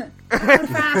 maybe.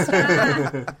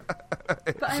 Faster.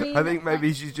 But I think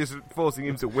maybe she's just forcing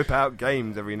him to whip out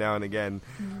games every now and again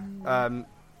on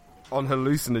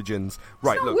hallucinogens.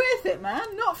 Right, it's not look. worth it,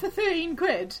 man. Not for 13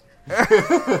 quid.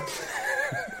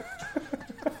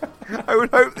 I would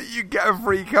hope that you get a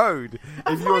free code if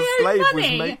Of your my own slave was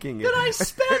money making it. that I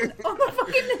spent on the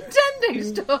fucking Nintendo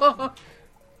store.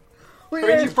 I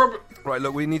mean, you probably... Right,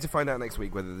 look, we need to find out next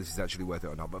week whether this is actually worth it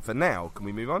or not. But for now, can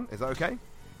we move on? Is that okay?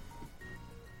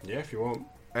 Yeah, if you want.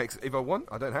 If I want,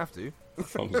 I don't have to.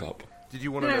 Thumbs up. Did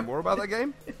you want to know more about that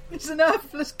game? It's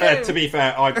enough. Let's go. To be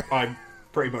fair, I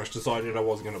pretty much decided I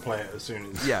wasn't going to play it as soon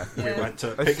as we went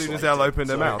to as soon as Elle opened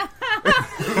her mouth.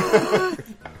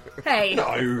 Hey,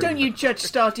 No. don't you judge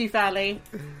Stardew Valley.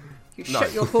 You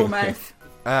shut your poor mouth.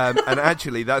 And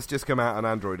actually, that's just come out on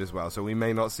Android as well, so we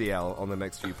may not see Elle on the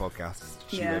next few podcasts.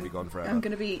 She may be gone forever. I'm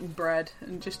going to be eating bread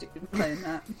and just playing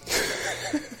that.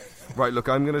 Right, look,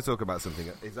 I'm going to talk about something.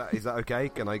 Is that okay?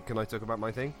 Can I talk about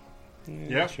my thing?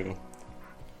 Yeah, sure.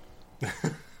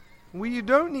 Well, you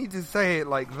don't need to say it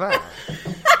like that.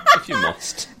 If you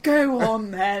must. Go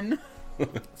on, then.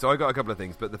 So I got a couple of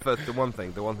things, but the one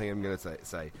thing I'm going to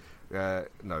say.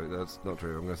 No, that's not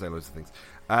true. I'm going to say loads of things.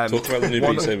 Talk about the new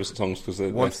Beat Saber songs because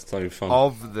they're so fun.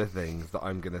 Of the things that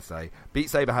I'm going to say, Beat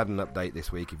Saber had an update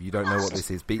this week. If you don't know what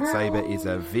this is, Beat Saber is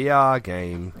a VR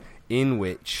game in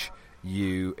which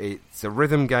it's a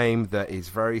rhythm game that is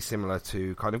very similar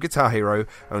to kind of Guitar Hero,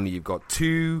 only you've got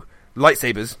 2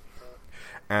 lightsabers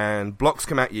and blocks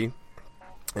come at you.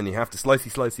 And you have to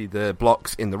slicey the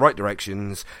blocks in the right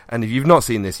directions. And if you've not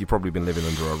seen this, you've probably been living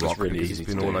under a rock really because easy it's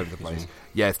been to all do, over the place. isn't it?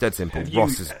 Yeah, it's dead simple.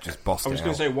 Ross has just bossed it out. I was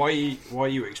going to say, why are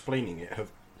you explaining it?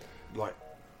 Have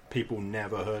people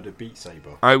never heard of Beat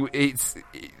Saber? It's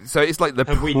like the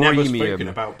Have we never spoken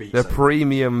about Beat Saber?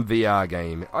 premium VR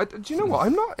game. Do you know what?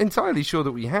 I'm not entirely sure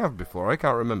that we have before. I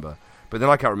can't remember. But then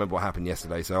I can't remember what happened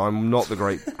yesterday, so I'm not the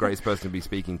greatest person to be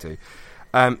speaking to.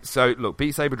 So look,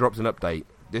 Beat Saber dropped an update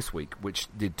this week, which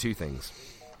did 2 things.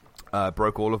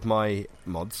 Broke all of my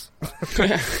mods.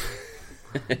 3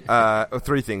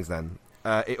 things then.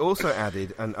 It also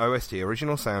added an OST,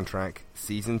 original soundtrack,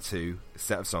 Season 2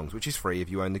 set of songs, which is free if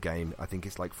you own the game. I think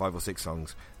it's like 5 or 6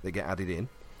 songs that get added in.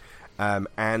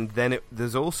 And then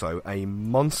there's also a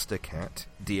Monster Cat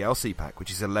DLC pack,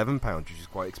 which is £11, which is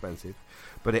quite expensive.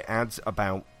 But it adds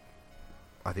about,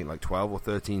 I think, like 12 or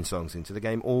 13 songs into the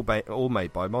game, all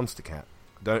made by Monster Cat.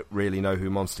 Don't really know who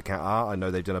Monster Cat are. I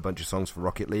know they've done a bunch of songs for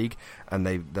Rocket League, and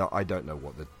I don't know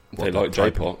what they like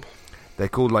J-pop. They're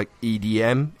called like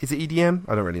EDM. Is it EDM?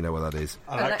 I don't really know what that is.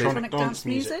 Electronic dance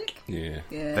music? Yeah.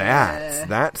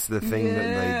 That's the thing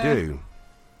that they do.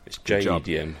 It's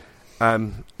JEDM.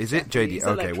 Is it JD?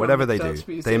 Okay, whatever they do,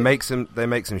 they make some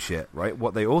shit, right?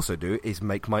 What they also do is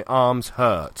make my arms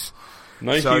hurt.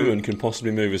 No human can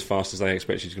possibly move as fast as they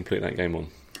expect you to complete that game on.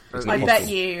 I bet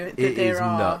you that there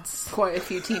are quite a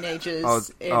few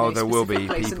teenagers in a there will be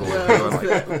place people in the world who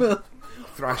are like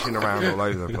thrashing around all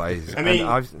over the place. I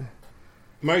mean,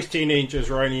 most teenagers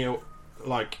are only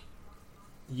like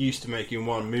used to making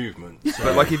one movement. So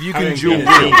but like if you can dual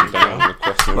wield,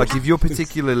 like if you're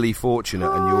particularly fortunate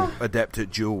and you're adept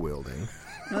at dual wielding.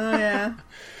 Oh yeah.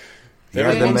 There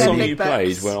are one song you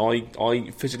played where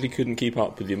I physically couldn't keep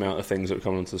up with the amount of things that were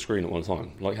coming onto the screen at one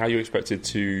time. Like how you expected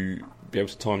to be able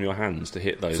to time your hands to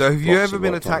hit those. So have you ever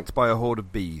been attacked by a horde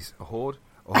of bees? A horde?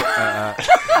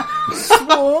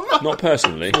 Swarm? Not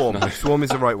personally. Swarm. No. Swarm is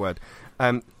the right word.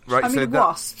 Right. I mean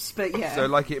wasps, but yeah. So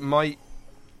like it might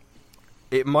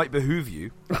behoove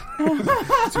you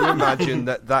to imagine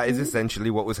that is essentially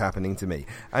what was happening to me.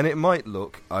 And it might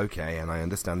look okay, and I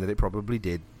understand that it probably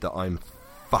did, that I'm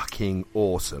fucking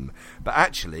awesome. But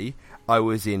actually, I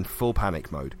was in full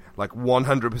panic mode. Like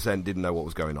 100% didn't know what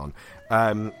was going on.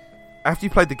 After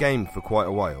you played the game for quite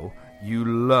a while, you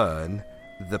learn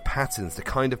the patterns, the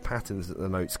kind of patterns that the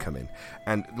notes come in.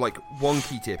 And like one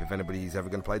key tip, if anybody's ever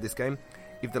going to play this game,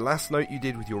 if the last note you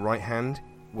did with your right hand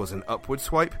was an upward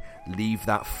swipe, leave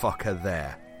that fucker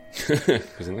there.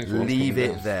 Leave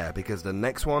it there, because the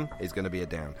next one is going to be a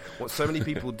down. What so many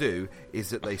people do is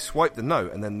that they swipe the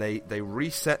note and then they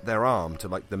reset their arm to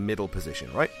like the middle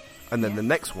position, right? And then the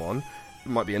next one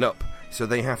might be an up. So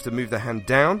they have to move their hand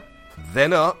down,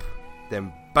 then up,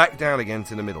 then back down again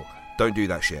to the middle. Don't do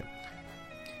that shit.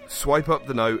 Swipe up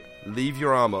the note, leave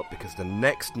your arm up, because the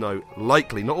next note,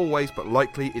 likely, not always, but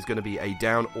likely, is going to be a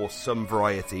down or some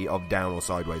variety of down or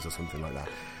sideways or something like that.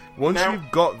 Once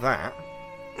you've got that,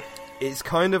 it's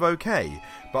kind of okay.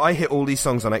 But I hit all these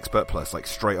songs on Expert Plus, like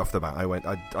straight off the bat.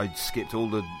 I skipped all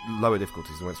the lower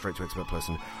difficulties and went straight to Expert Plus,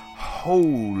 and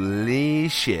holy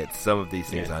shit, some of these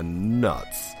things are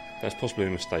nuts. That's possibly a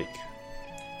mistake.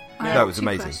 That was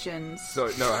amazing. Questions.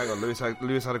 So no, hang on.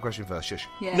 Lewis had a question first. Shush.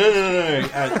 Yeah. No.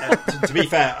 To be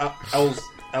fair,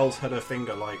 Els had her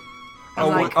finger like.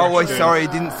 I'm sorry.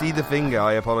 I didn't see the finger.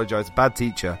 I apologise. Bad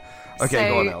teacher. Okay,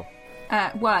 go on, El.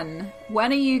 When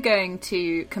are you going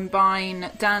to combine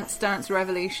Dance Dance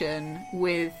Revolution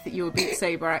with your Beat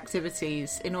Saber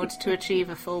activities in order to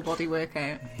achieve a full body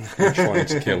workout? I'm trying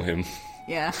to kill him.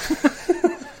 Yeah.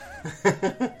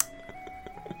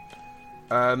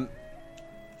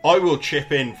 I will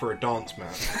chip in for a dance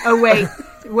match. Oh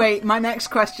wait. My next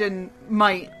question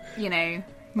might be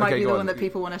the one that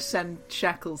people want to send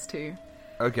shekels to.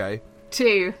 Okay.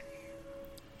 2.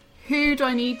 Who do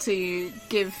I need to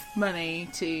give money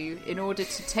to in order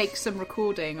to take some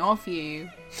recording of you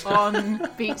on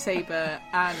Beat Saber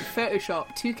and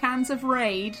Photoshop 2 cans of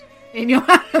Raid in your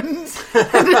hands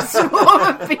and a swarm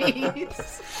of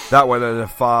bees? That went in a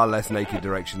far less naked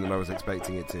direction than I was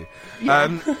expecting it to. Yeah.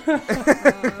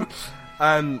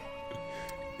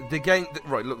 The game,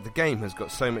 the game has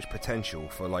got so much potential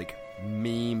for like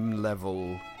meme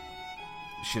level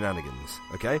shenanigans.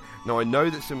 Okay, now I know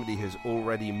that somebody has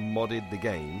already modded the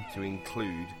game to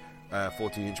include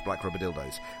 14-inch black rubber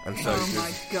dildos, and so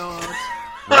my god,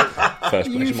 first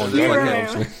question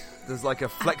on there's like a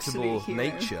flexible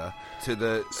nature to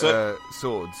the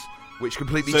swords, which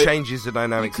completely changes the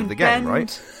dynamics of the game, right?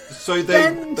 So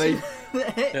they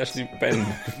actually bend,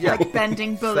 like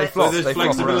bending bullets. They flop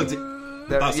flexibility.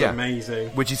 That's amazing,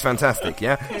 which is fantastic.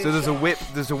 Yeah. So there's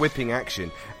a whipping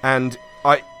action, and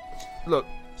look.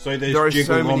 So there's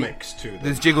jigglenomics to them.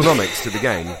 There's jigglenomics to the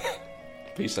game.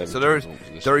 So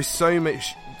there is so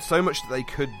much that they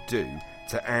could do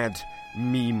to add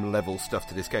meme level stuff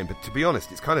to this game, but to be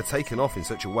honest, it's kind of taken off in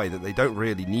such a way that they don't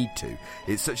really need to.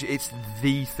 It's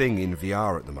the thing in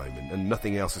VR at the moment, and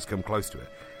nothing else has come close to it.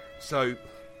 So,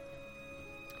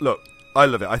 look, I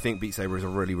love it. I think Beat Saber is a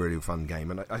really, really fun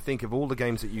game, and I think of all the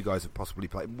games that you guys have possibly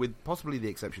played, with possibly the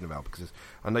exception of Al, because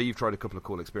I know you've tried a couple of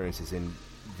cool experiences in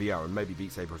VR, and maybe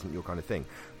Beat Saber isn't your kind of thing.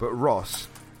 But Ross,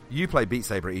 you played Beat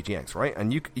Saber at EGX, right?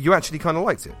 And you actually kind of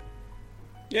liked it.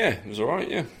 Yeah, it was alright,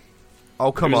 yeah.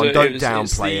 Oh, come on, don't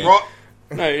downplay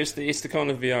it. No, it's the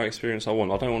kind of VR experience I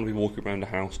want. I don't want to be walking around the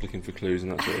house looking for clues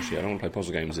and that sort of shit. I don't want to play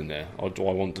puzzle games in there. I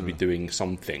want to be doing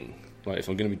something. Like, if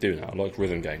I'm going to be doing that, I like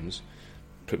rhythm games.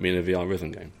 Put me in a VR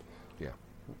rhythm game. Yeah.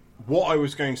 What I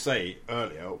was going to say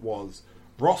earlier was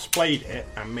Ross played it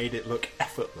and made it look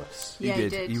effortless. Yeah, he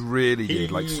did. He really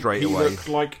did, like straight away. He looked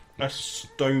like a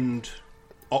stoned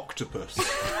octopus.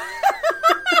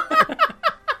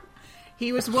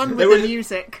 He was one with the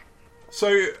music.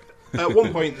 So, at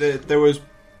one point, there was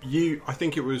I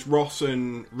think it was Ross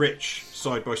and Rich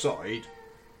side by side,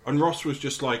 and Ross was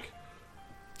just like,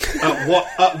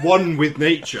 at one with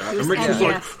nature, and Rich was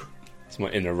like, It's my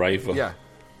inner raver. Yeah.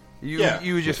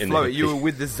 You were just floating. You were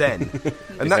with the Zen.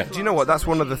 And do you know what? That's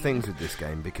one of the things with this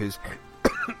game, because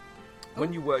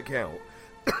when you work out...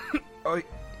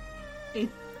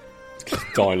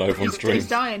 Die live on stream. He's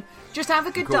dying. Just have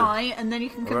a good die, and then you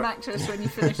can come back to us when you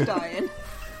finish dying.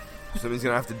 Somebody's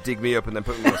going to have to dig me up and then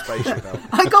put me on a spaceship out.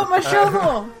 I got my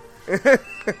shovel!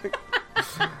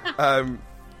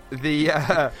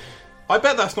 I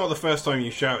bet that's not the first time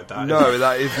you shouted that. No,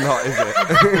 that is not, is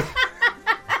it?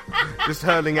 Just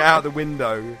hurling it out the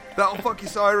window. That'll fuck your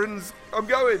sirens. I'm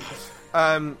going.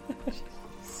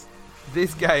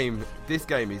 This game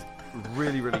is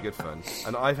really, really good fun,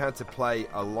 and I've had to play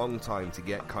a long time to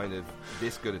get kind of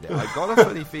this good at it. I got a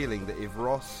funny feeling that if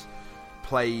Ross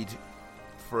played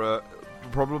for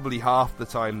probably half the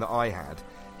time that I had,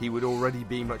 he would already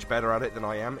be much better at it than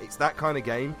I am. It's that kind of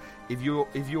game. If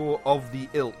you're of the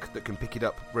ilk that can pick it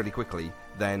up really quickly,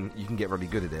 then you can get really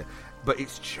good at it. But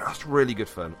it's just really good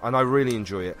fun, and I really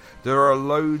enjoy it. There are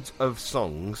loads of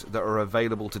songs that are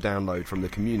available to download from the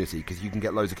community, because you can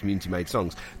get loads of community-made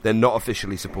songs. They're not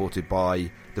officially supported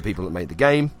by the people that made the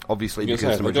game, obviously.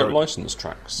 Because the majority... licensed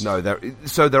tracks? No,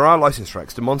 there are licensed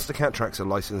tracks. The Monster Cat tracks are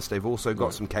licensed. They've also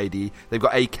got some KD. They've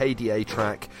got a KDA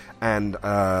track and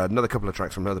another couple of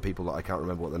tracks from other people that I can't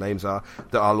remember what the names are,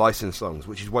 that are licensed songs,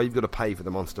 which is why you've got to pay for the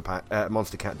Monster Cat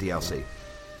DLC.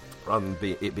 Rather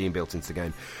than it being built into the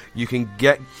game. You can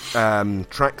get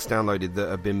tracks downloaded that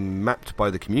have been mapped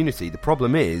by the community. The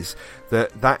problem is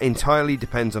that entirely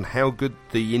depends on how good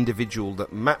the individual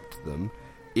that mapped them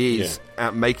is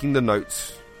at making the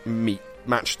notes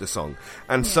match the song.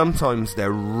 And sometimes they're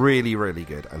really, really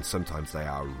good, and sometimes they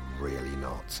are really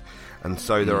not. And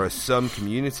so there are some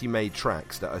community-made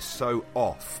tracks that are so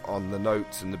off on the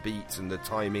notes and the beats and the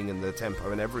timing and the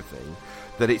tempo and everything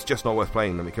that it's just not worth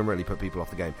playing them. It can really put people off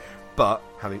the game. But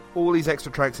having all these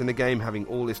extra tracks in the game, having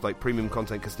all this like premium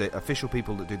content, because the official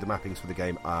people that do the mappings for the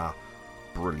game are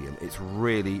brilliant. It's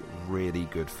really, really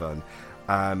good fun.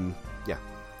 And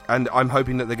I'm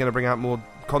hoping that they're going to bring out more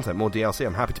content, more DLC.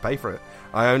 I'm happy to pay for it.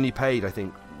 I only paid, I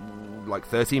think, like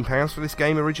 £13 for this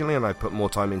game originally, and I put more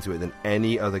time into it than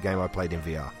any other game I played in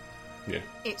VR. Yeah.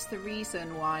 It's the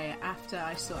reason why after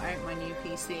I sort out my new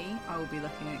PC, I will be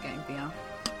looking at getting VR.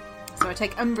 So I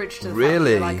take umbrage to the fact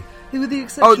that, like, who are the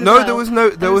exceptions? Oh no, there was no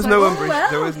umbrage.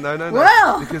 Well, there was no.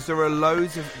 Well. Because there are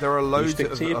loads of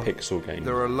pixel games.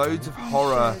 There are loads of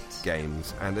horror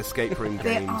games and escape room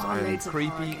games and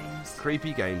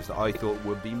creepy games that I thought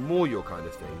would be more your kind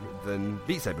of thing than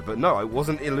Beat Saber. But no, I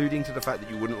wasn't alluding to the fact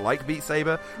that you wouldn't like Beat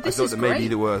Saber. I thought that maybe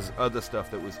there was other stuff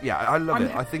that was. Yeah, I love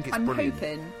it. I think it's brilliant. I'm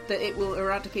hoping that it will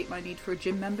eradicate my need for a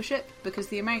gym membership, because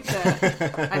the amount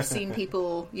that I've seen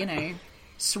people,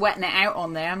 sweating it out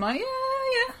on there, I'm like,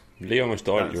 yeah. Lee almost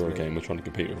died at Eurogame. We're trying to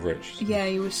compete with Rich. So. Yeah,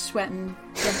 he was sweating.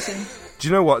 Do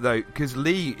you know what though? Because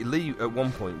Lee at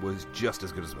one point was just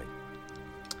as good as me,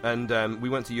 and we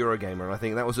went to Eurogamer, and I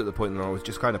think that was at the point when I was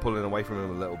just kind of pulling away from him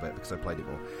a little bit because I played it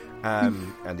more,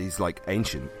 and he's like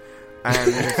ancient.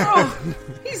 And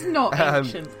he's not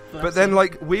ancient. But then,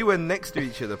 like, we were next to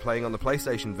each other playing on the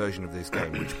PlayStation version of this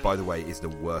game, which, by the way, is the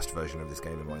worst version of this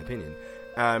game in my opinion.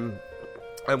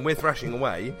 And we're thrashing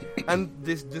away, and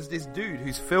there's this dude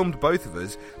who's filmed both of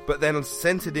us, but then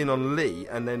centered in on Lee,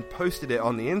 and then posted it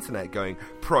on the internet going,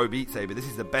 "Pro Beat Saber, this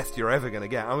is the best you're ever going to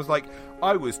get." I was like,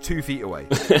 I was 2 feet away.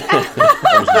 You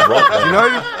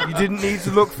didn't need to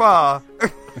look far.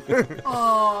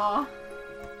 Aww.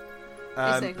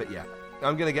 But yeah,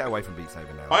 I'm going to get away from Beat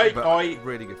Saber now.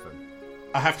 Really good fun.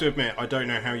 I have to admit, I don't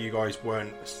know how you guys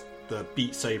weren't the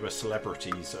Beat Saber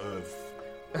celebrities of...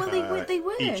 Well, they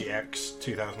were. EGX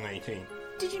 2018.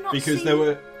 Did you not because see... there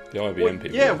were... The IBM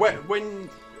people. Yeah, when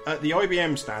at the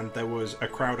IBM stand, there was a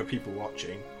crowd of people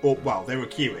watching. Or, well, they were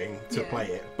queuing to play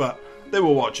it, but they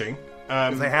were watching.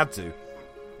 Because they had to.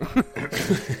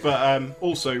 But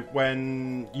also,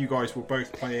 when you guys were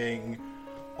both playing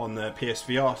on the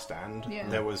PSVR stand,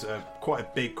 there was quite a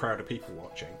big crowd of people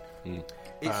watching.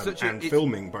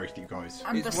 Filming both you guys.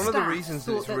 And it's one of the reasons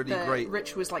that it's really great.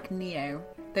 Rich was like Neo.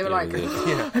 They were like,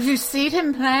 "Have you seen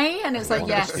him play?" And it's like,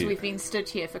 "Yes, we've been stood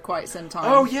here for quite some time."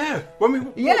 Oh yeah, when we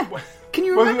can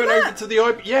you remember when we went over to the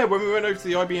when we went over to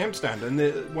the IBM stand, and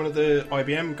one of the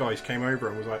IBM guys came over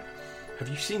and was like, "Have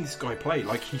you seen this guy play?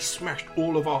 Like, he smashed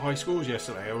all of our high scores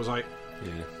yesterday." I was like,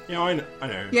 "Yeah, I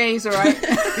know. Yeah, he's all right."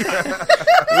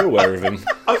 We're aware of him.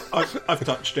 I've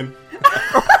touched him.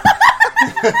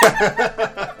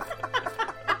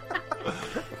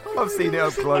 I've seen it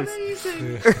up close.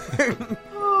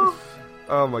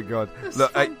 Oh my god!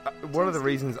 Look, one of the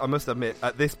reasons, I must admit,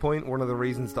 at this point, one of the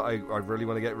reasons that I really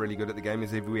want to get really good at the game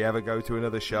is if we ever go to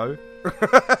another show,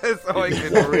 so I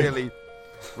can really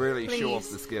Really show off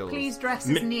the skills. Please dress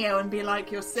as Neo and be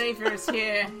like, your saviour is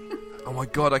here. Oh my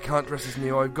god, I can't dress as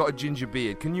Neo. I've got a ginger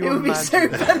beard. Can you It would imagine?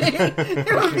 be so funny.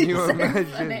 It would be so imagine?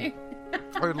 funny.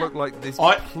 I would look like this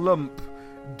plump,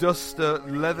 duster,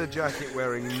 leather jacket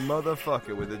wearing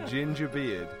motherfucker with a ginger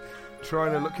beard.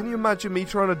 Trying to look. Can you imagine me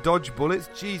trying to dodge bullets?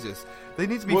 Jesus. They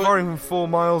need to be firing from 4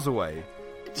 miles away.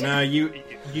 No, you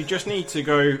just need to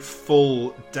go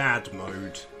full dad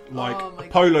mode. Like a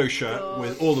polo shirt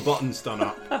with all the buttons done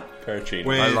up. Pair of chinos.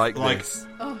 With I like this.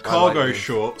 Cargo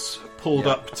shorts pulled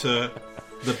up to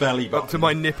the belly button. Up to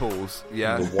my nipples,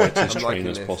 yeah. The whitest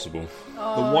trainers possible.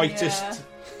 The whitest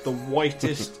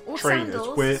trainers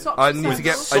sandals, with. I need to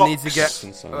get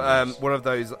socks. one of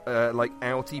those like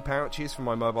outie pouches for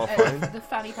my mobile phone. The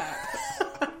fanny packs.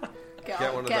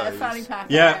 Get one of Get those. a fanny pack.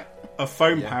 Yeah, a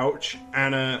foam pouch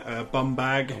and a bum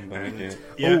bag.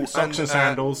 Ooh, socks and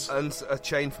sandals. And a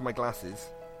chain for my glasses.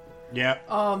 Yeah.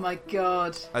 Oh my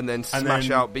god. And then smash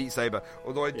out Beat Saber.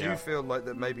 Although I do feel like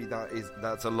that maybe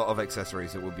that's a lot of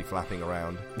accessories that would be flapping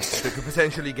around that could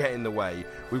potentially get in the way.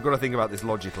 We've got to think about this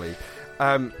logically.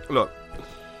 Look,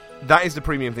 that is the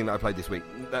premium thing that I played this week.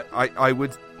 I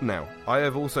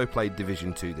have also played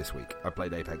Division 2 this week. I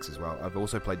played Apex as well. I've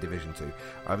also played Division 2.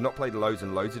 I've not played loads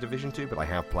and loads of Division 2, but I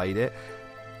have played it.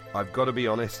 I've got to be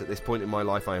honest, at this point in my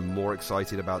life, I am more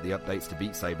excited about the updates to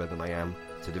Beat Saber than I am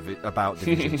about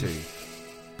Division 2.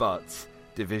 But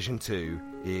Division 2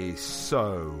 is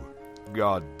so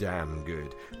goddamn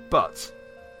good. But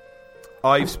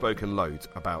I've spoken loads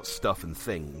about stuff and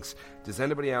things. Does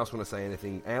anybody else want to say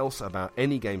anything else about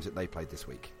any games that they played this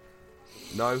week?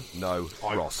 No?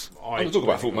 Ross. I can talk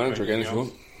about Football Manager again if you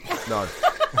want. No.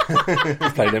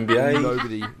 Played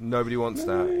NBA. Nobody wants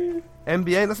that.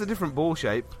 NBA, that's a different ball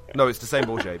shape. No, it's the same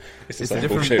ball shape. It's the same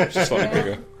ball shape, just slightly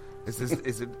bigger. Is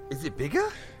it bigger?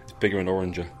 It's bigger and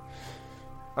oranger.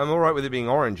 I'm alright with it being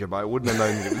oranger, but I wouldn't have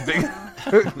known that it was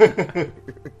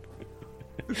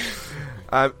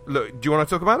bigger. Look, do you want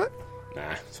to talk about it?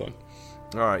 Nah, it's fine.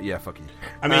 Alright, yeah, fuck you.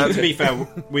 I mean, to be fair,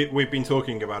 we've been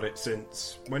talking about it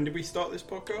since... When did we start this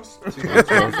podcast?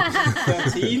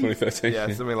 2013? 2013. Yeah,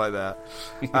 something like that.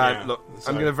 Look,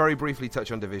 I'm going to very briefly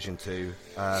touch on Division 2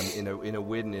 in a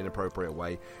weird and inappropriate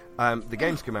way. The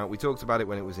game's come out. We talked about it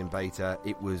when it was in beta.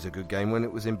 It was a good game when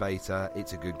it was in beta.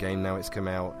 It's a good game now it's come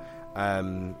out.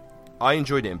 I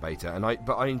enjoyed it in beta,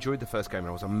 but I enjoyed the first game, and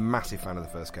I was a massive fan of the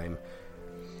first game.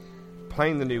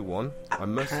 Playing the new one, I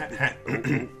must...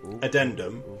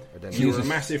 Addendum. You were a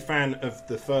massive fan of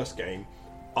the first game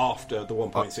after the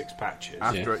 1.6 patches.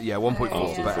 After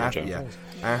 1.4. But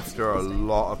after a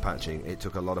lot of patching, it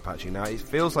took a lot of patching. Now, it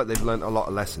feels like they've learnt a lot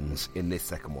of lessons in this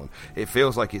second one. It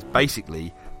feels like it's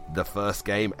basically the first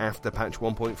game after patch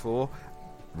 1.4,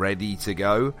 ready to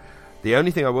go. The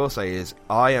only thing I will say is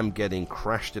I am getting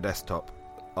Crash to Desktop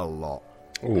a lot.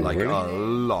 Ooh, really? A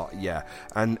lot, yeah.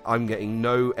 And I'm getting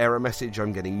no error message,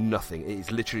 I'm getting nothing. It's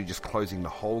literally just closing the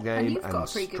whole game and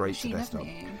straight to desktop.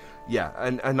 Yeah,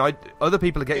 and other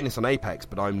people are getting this on Apex,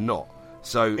 but I'm not.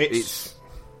 So it's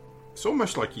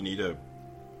almost like you need a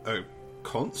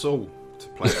console to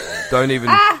play it on. Don't even...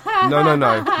 No.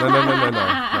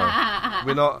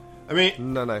 We're not... I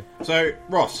mean... No. So,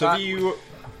 Ross, have you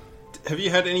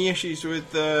had any issues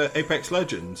with Apex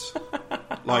Legends?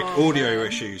 Like audio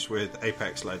issues with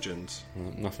Apex Legends?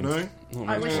 Nothing. No?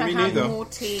 I wish I had more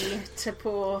tea to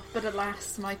pour, but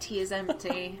alas, my tea is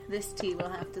empty. This tea will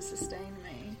have to sustain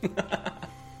me.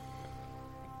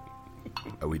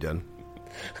 Are we done?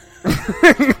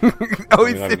 Oh,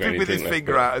 he's sipping with his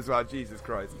finger out as well. Jesus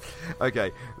Christ.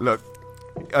 Okay, look.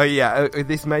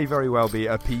 This may very well be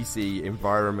a PC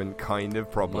environment kind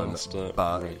of problem,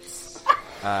 but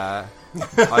I'm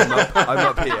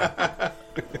up here.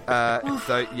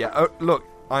 Look,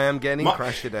 I am getting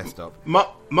Crash to Desktop.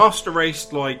 Master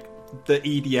Race, like the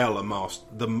EDL,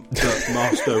 the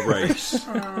Master Race.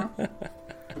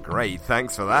 Great,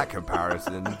 thanks for that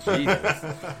comparison. Jesus,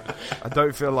 I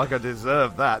don't feel like I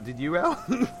deserve that. Did you, El?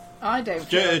 I don't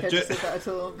feel like I deserve that at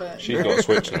all. But she's got a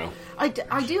Switch now. I do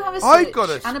have a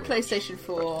Switch and a PlayStation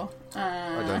 4.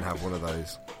 I don't have one of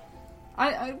those.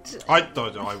 I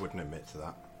wouldn't admit to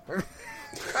that.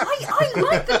 I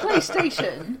like the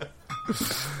PlayStation.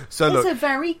 It's a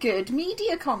very good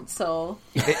media console.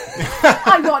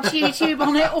 I watch YouTube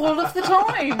on it all of the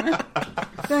time.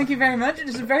 Thank you very much. It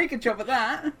does a very good job at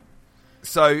that.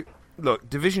 So, look,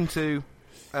 Division 2.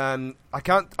 I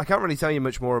can't really tell you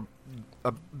much more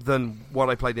than what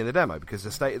I played in the demo, because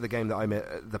the state of the game that I'm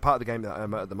at, the part of the game that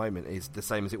I'm at the moment, is the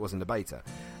same as it was in the beta.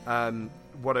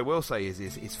 What I will say is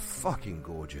it's fucking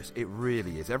gorgeous. It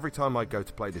really is. Every time I go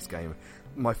to play this game,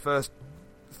 my first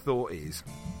thought is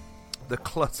the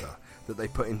clutter that they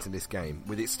put into this game,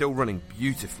 with it still running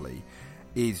beautifully,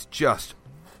 is just...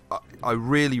 I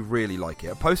really, really like it.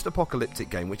 A post-apocalyptic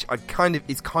game, which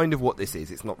is kind of what this is.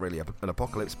 It's not really an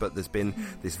apocalypse, but there's been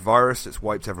this virus that's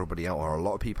wiped everybody out, or a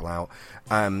lot of people out,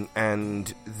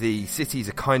 and the cities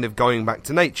are kind of going back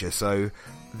to nature. So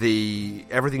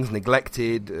everything's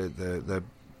neglected. The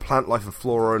plant life and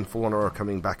flora and fauna are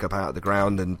coming back up out of the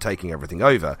ground and taking everything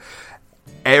over.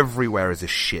 Everywhere is a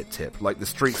shit tip. Like, the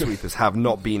street sweepers have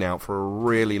not been out for a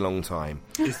really long time.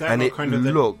 Is that and not it kind of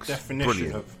the looks definition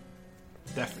brilliant. of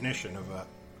a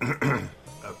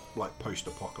like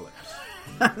post-apocalypse?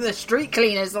 The street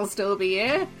cleaners will still be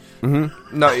here.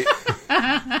 Mm-hmm. No,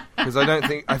 because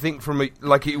I think from it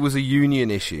was a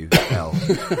union issue. Hell,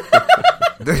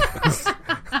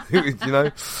 you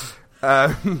know,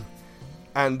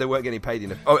 and they weren't getting paid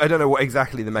enough. Oh, I don't know what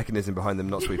exactly the mechanism behind them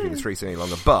not sweeping the streets any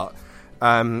longer, but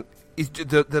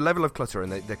the level of clutter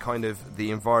and the kind of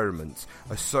the environments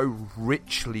are so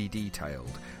richly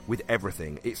detailed with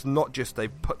everything. It's not just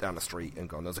they've put down a street and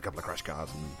gone, there's a couple of crash cars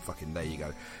and fucking there you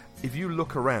go. If you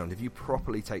look around, if you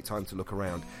properly take time to look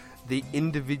around, the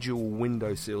individual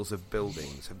window sills of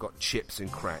buildings have got chips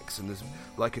and cracks, and there's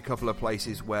like a couple of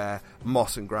places where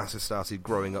moss and grass has started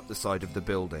growing up the side of the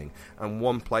building, and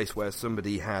one place where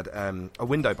somebody had a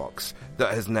window box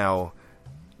that has now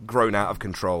grown out of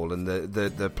control, and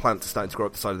the plants are starting to grow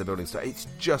up the side of the building. So it's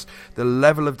just the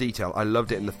level of detail. I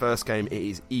loved it in the first game. It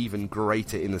is even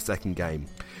greater in the second game.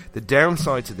 The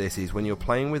downside to this is when you're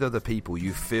playing with other people,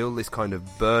 you feel this kind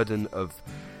of burden of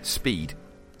speed.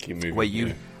 Keep moving, where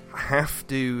you have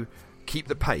to keep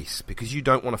the pace, because you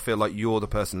don't want to feel like you're the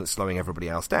person that's slowing everybody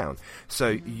else down. So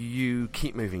you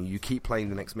keep moving, you keep playing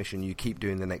the next mission, you keep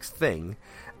doing the next thing,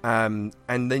 and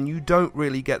then you don't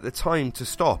really get the time to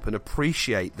stop and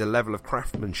appreciate the level of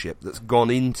craftsmanship that's gone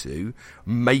into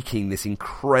making this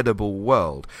incredible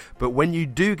world. But when you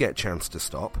do get a chance to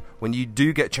stop, when you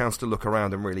do get a chance to look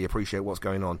around and really appreciate what's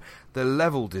going on, the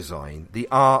level design, the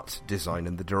art design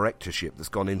and the directorship that's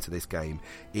gone into this game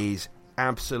is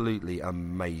absolutely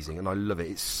amazing, and I love it.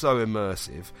 It's so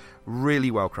immersive, really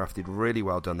well crafted, really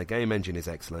well done. The game engine is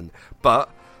excellent,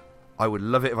 but I would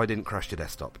love it if I didn't crash to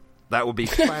desktop. That would be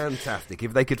fantastic.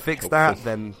 If they could fix that,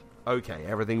 then okay,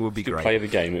 everything would be great. Play the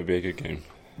game, it would be a good game.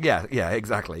 Yeah,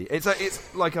 exactly.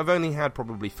 It's like I've only had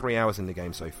probably 3 hours in the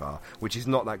game so far, which is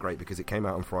not that great because it came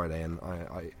out on Friday, and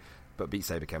but Beat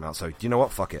Saber came out, so do you know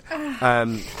what? Fuck it.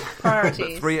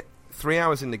 Priorities. 3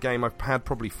 hours in the game, I've had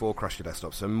probably 4 crash to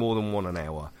desktop, so more than 1 an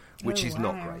hour, which is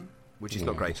not great.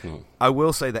 Not great. I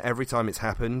will say that every time it's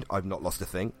happened, I've not lost a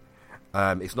thing.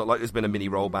 It's not like there's been a mini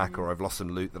rollback or I've lost some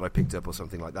loot that I picked up or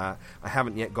something like that. I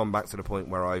haven't yet gone back to the point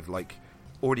where I've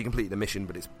already completed the mission,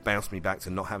 but it's bounced me back to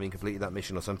not having completed that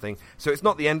mission or something. So it's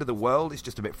not the end of the world. It's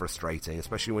just a bit frustrating,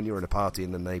 especially when you're in a party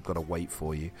and then they've got to wait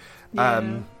for you.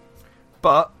 Yeah.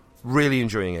 But really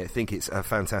enjoying it. I think it's a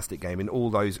fantastic game in all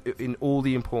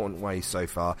the important ways so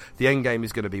far. The end game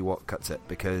is going to be what cuts it,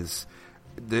 because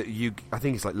I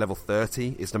think it's like level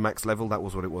 30 is the max level. That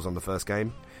was what it was on the first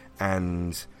game,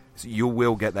 and so you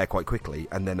will get there quite quickly,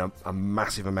 and then a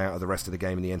massive amount of the rest of the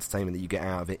game and the entertainment that you get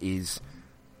out of it is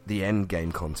the end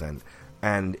game content.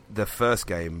 And the first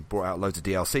game brought out loads of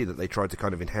DLC that they tried to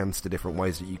kind of enhance the different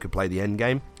ways that you could play the end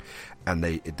game, and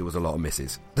there was a lot of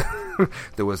misses.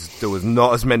 there was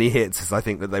not as many hits as I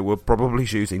think that they were probably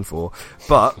shooting for.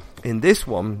 But in this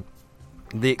one,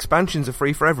 the expansions are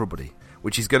free for everybody,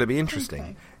 which is going to be interesting.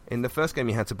 Okay. In the first game,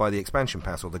 you had to buy the expansion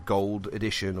pass or the gold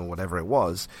edition or whatever it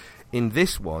was. In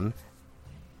this one,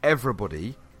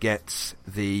 everybody gets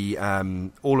the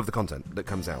all of the content that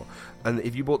comes out. And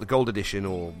if you bought the gold edition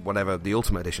or whatever, the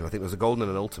ultimate edition, I think there was a gold and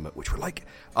an ultimate, which were like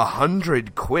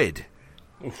 100 quid.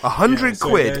 100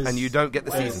 quid, and you don't get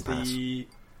the season pass.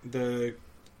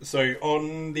 So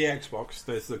on the Xbox,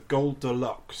 there's the Gold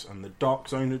Deluxe and the Dark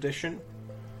Zone edition.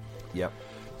 Yep.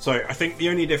 So I think the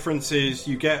only difference is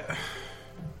you get...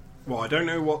 Well, I don't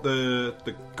know what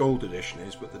the Gold edition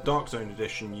is, but the Dark Zone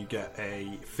edition, you get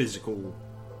a physical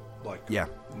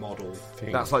model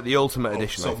thing. That's like the ultimate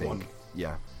edition, I think.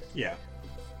 Yeah. Yeah.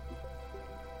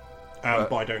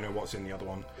 But I don't know what's in the other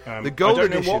one. The Gold I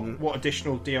don't edition... know what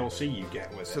additional DLC you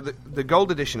get with it. So the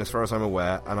Gold edition, as far as I'm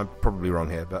aware, and I'm probably wrong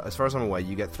here, but as far as I'm aware,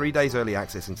 you get 3 days early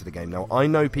access into the game. Now, I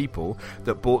know people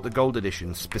that bought the Gold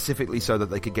edition specifically so that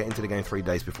they could get into the game 3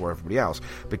 days before everybody else,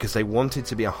 because they wanted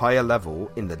to be a higher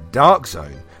level in the Dark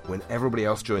Zone when everybody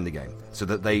else joined the game, so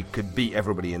that they could beat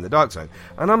everybody in the Dark Zone.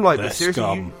 And I'm like, but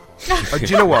seriously, do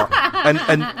you know what?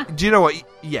 And do you know what?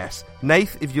 Yes,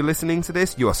 Nath, if you're listening to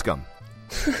this, you are scum.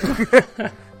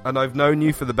 And I've known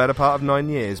you for the better part of 9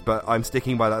 years, but I'm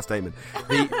sticking by that statement.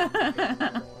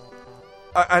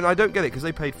 And I don't get it, because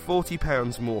they paid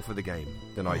 £40 more for the game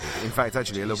than I did. In fact,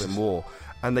 actually, a little bit more.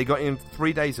 And they got in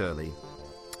 3 days early,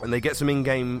 and they get some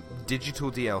in-game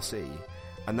digital DLC,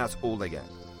 and that's all they get.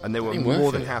 And they were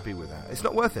more than happy with that. It's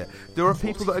not worth it. There are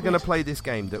people that are going to play this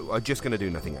game that are just going to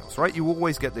do nothing else, right? You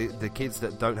always get the kids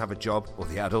that don't have a job, or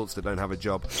the adults that don't have a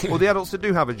job, or the adults that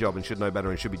do have a job and should know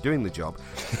better and should be doing the job,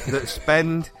 that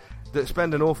spend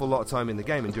an awful lot of time in the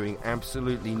game and doing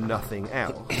absolutely nothing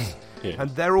else. And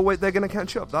they're going to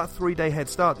catch up. That 3-day head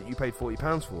start that you paid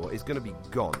 £40 for is going to be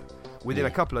gone. Within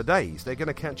a couple of days, they're going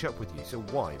to catch up with you. So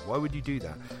why? Why would you do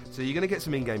that? So you're going to get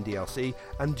some in-game DLC,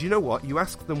 and do you know what? You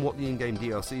ask them what the in-game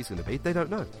DLC is going to be, they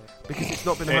don't know. Because it's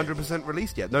not been 100%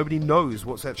 released yet. Nobody knows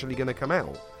what's actually going to come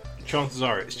out. Chances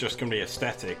are it's just going to be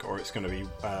aesthetic, or it's going to be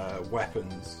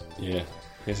weapons. Yeah,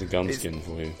 here's a gun skin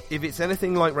for you. If it's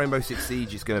anything like Rainbow Six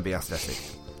Siege, it's going to be aesthetic.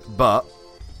 But,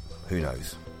 who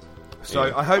knows?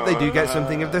 So I hope they do get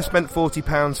something. If they've spent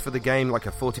 £40 for the game, like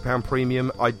a £40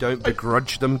 premium, I don't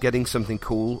begrudge them getting something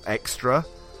cool extra,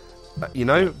 but I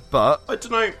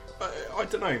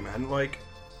don't know, man. Like,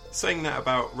 saying that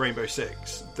about Rainbow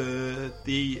Six,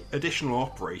 the additional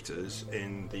operators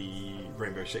in the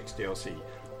Rainbow Six DLC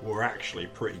were actually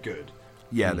pretty good.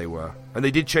 Yeah, they were, and they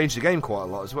did change the game quite a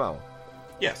lot as well.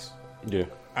 Yes. Yeah.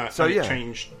 So it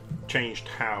changed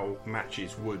how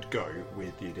matches would go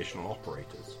with the additional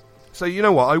operators. So you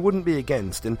know what, I wouldn't be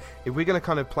against, and if we're going to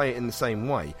kind of play it in the same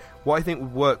way, what I think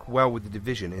would work well with the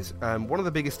Division is, one of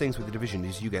the biggest things with the Division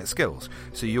is you get skills.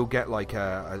 So you'll get like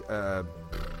a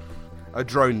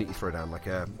drone that you throw down, like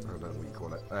I don't know what you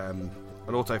call it, an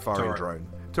auto-firing drone.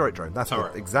 Turret drone, that's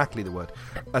exactly the word.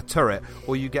 A turret,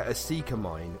 or you get a seeker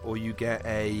mine, or you get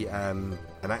an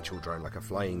actual drone, like a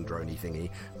flying droney thingy.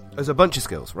 There's a bunch of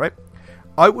skills, right?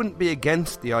 I wouldn't be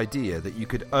against the idea that you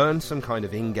could earn some kind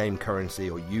of in-game currency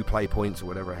or Uplay points or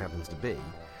whatever it happens to be,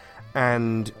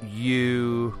 and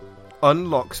you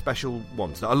unlock special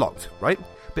ones that are locked, right?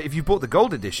 But if you bought the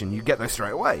gold edition, you get those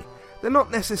straight away. They're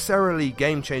not necessarily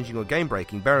game-changing or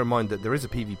game-breaking. Bear in mind that there is a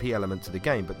PvP element to the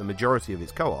game, but the majority of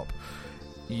it's co-op.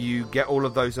 You get all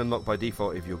of those unlocked by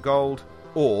default if you're gold,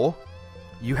 or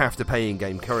you have to pay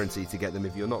in-game currency to get them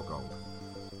if you're not gold.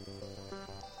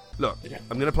 Look,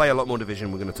 I'm going to play a lot more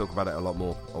Division. We're going to talk about it a lot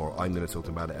more, or I'm going to talk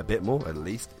about it a bit more, at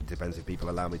least. It depends if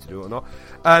people allow me to do it or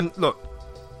not. Look,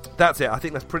 that's it. I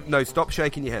think that's pretty... No, stop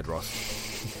shaking your head, Ross.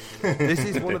 This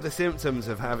is one of the symptoms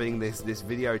of having this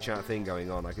video chat thing going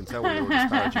on. I can tell when you're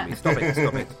disparaging me. Stop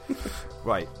it.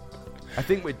 Right. I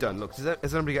think we're done. Look,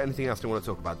 has anybody got anything else they want to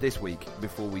talk about this week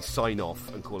before we sign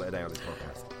off and call it a day on this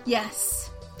podcast? Yes.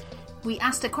 We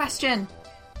asked a question.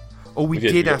 Oh, we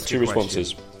did ask 2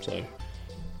 responses, so...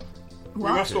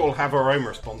 What? We must all have our own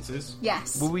responses.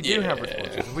 Yes. Well, we do have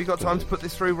responses. Have we got time to put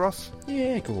this through, Ross?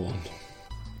 Yeah, go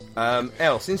on.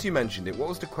 Elle, since you mentioned it, what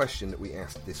was the question that we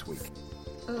asked this week?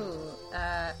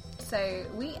 So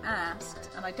we asked,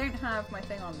 and I don't have my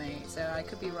thing on me, so I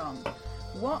could be wrong.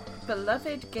 What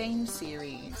beloved game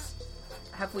series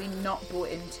have we not bought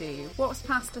into? What's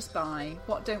passed us by?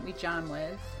 What don't we jam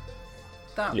with?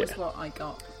 That was what I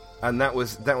got. And that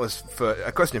was for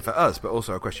a question for us, but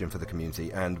also a question for the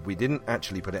community. And we didn't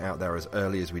actually put it out there as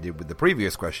early as we did with the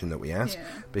previous question that we asked,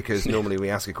 because normally we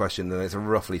ask a question and it's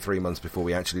roughly 3 months before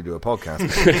we actually do a podcast.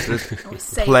 So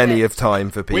there's plenty of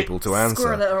time for people to answer.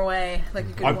 Squirrel it away like a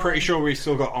good I'm pretty sure we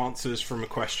still got answers from a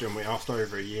question we asked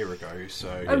over a year ago.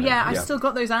 So I still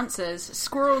got those answers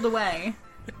squirreled away.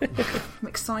 I'm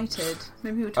excited.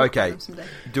 Maybe we'll talk about them someday.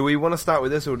 Do we want to start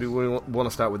with this, or do we want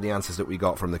to start with the answers that we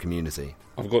got from the community?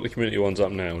 I've got the community ones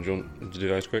up now. Do you want to do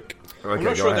those quick? Okay, I'm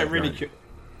not sure they're really...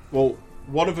 Well,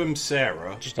 one of them's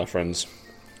Sarah. Just our friends.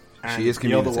 She is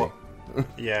community. The other one...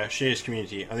 Yeah, she is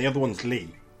community. And the other one's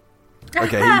Lee.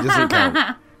 Okay, he doesn't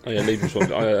count. Oh yeah, Lee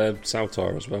responded.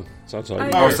 Saltar as well.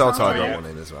 Saltar got one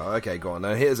in as well. Okay, go on.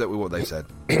 Now here's it with what they said.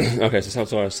 Okay, so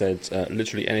Saltar said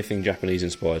literally anything Japanese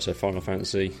inspired. So Final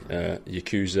Fantasy,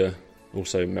 Yakuza,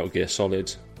 also Metal Gear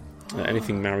Solid,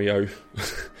 anything Mario.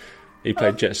 He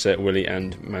played Jet Set Willy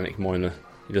and Manic Miner.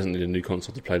 He doesn't need a new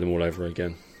console to play them all over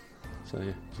again. So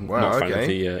yeah, not a fan of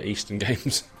the Eastern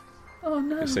games. Oh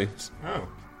no! It seems. Oh.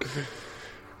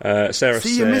 Sarah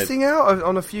said, you're missing out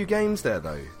on a few games there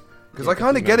though. Because I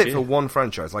kind of get it for one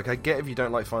franchise. Like, I get if you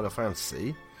don't like Final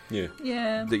Fantasy. Yeah.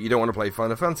 That you don't want to play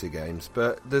Final Fantasy games.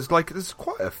 But there's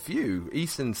quite a few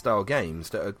Eastern-style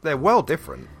games that they're well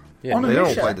different. Yeah. They don't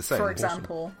all play the same. For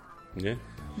example. Awesome. Yeah.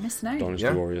 Miss No. Dynasty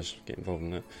Warriors, get involved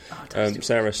in that.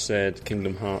 Sarah said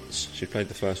Kingdom Hearts. She played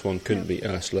the first one, couldn't beat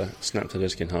Ursula, snapped her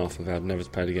disc in half and vowed never to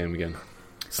play the game again.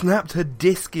 Snapped her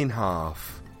disc in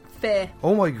half? Fair.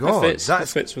 Oh my god. That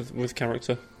fits with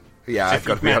character. Yeah, I've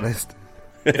got to be honest.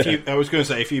 I was going to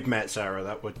say, if you'd met Sarah,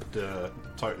 that would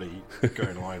totally go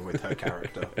in line with her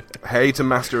character. Hey to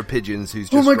Master of Pigeons, who's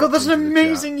just oh my god, that's an dropped into the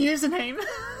amazing username.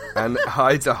 And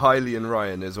hi to Hailey and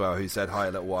Ryan as well, who said hi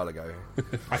a little while ago.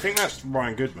 I think that's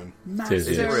Ryan Goodman. Is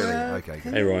it really? Okay.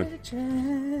 Hey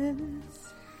Ryan.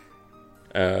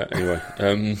 Anyway,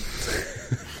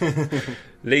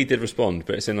 Lee did respond,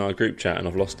 but it's in our group chat and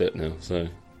I've lost it now. So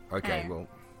Okay, well,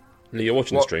 Lee, you're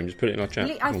watching the stream. Just put it in our chat.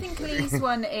 I think Lee's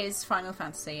one is Final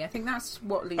Fantasy. I think that's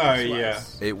what Lee's Oh, was. yeah.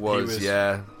 it was,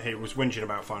 He was whinging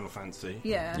about Final Fantasy.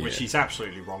 Yeah. Which he's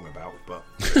absolutely wrong about, but...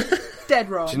 Dead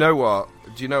wrong. Do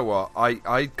you know what?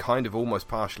 I kind of almost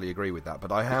partially agree with that, but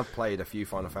I have played a few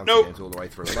Final Fantasy games all the way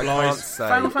through. And I can't say,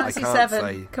 Final Fantasy I can't 7.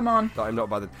 say Come on. that I'm not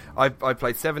bothered. I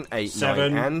played 7, 8,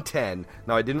 9, and 10.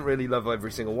 Now, I didn't really love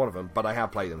every single one of them, but I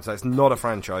have played them. So it's not a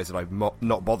franchise that I've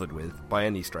not bothered with by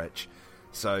any stretch.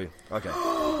 So, okay.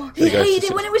 He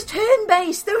hated it when it was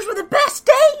turn-based. Those were the best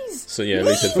days. So yeah,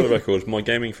 Lee said, for the record, my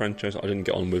gaming franchise I didn't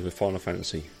get on with Final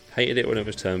Fantasy. Hated it when it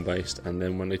was turn-based, and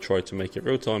then when they tried to make it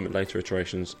real-time at later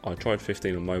iterations, I tried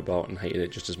 15 on mobile and hated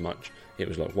it just as much. It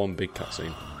was like one big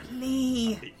cutscene.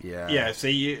 Lee. Yeah. Yeah,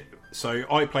 see, so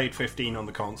I played 15 on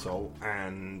the console,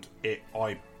 and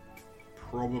I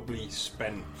probably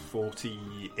spent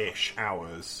 40-ish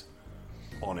hours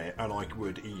on it, and I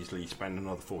would easily spend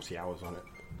another 40 hours on it.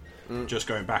 Just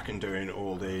going back and doing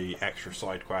all the extra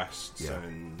side quests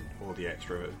and all the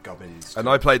extra gubbins. And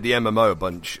I played the MMO a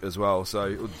bunch as well,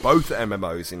 so both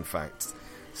MMOs, in fact.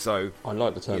 So I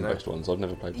like the turn-based ones. I've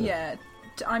never played them. Yeah,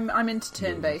 I'm into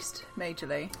turn-based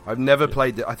majorly. I've never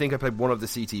played I think I played one of the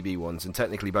CTB ones, and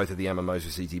technically both of the MMOs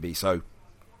are CTB, so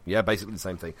yeah, basically the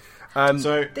same thing.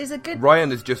 So there's a good...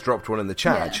 Ryan has just dropped one in the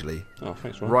chat, Yeah. actually. Oh,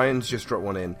 thanks, Ryan. Ryan's just dropped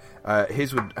one in.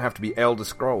 His would have to be Elder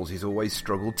Scrolls. He's always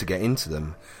struggled to get into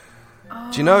them.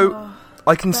 Do you know,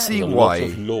 I can see There's a why. lot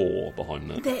of lore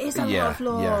behind that. There is a Yeah, lot of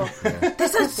lore. yeah.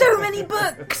 There's so many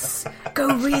books.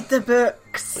 Go read the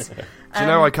books. Do you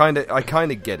know, I kind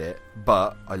of get it,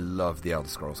 but I love the Elder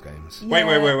Scrolls games. Wait.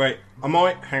 Am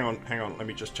I... Hang on, let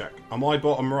me just check. Am I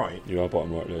bottom right? You are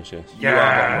bottom right, Lewis, yes.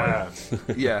 Yeah!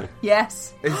 Yeah.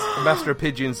 Yes. Master of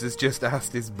Pigeons has just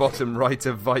asked his bottom right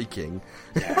of Viking.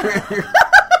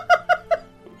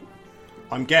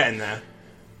 I'm getting there.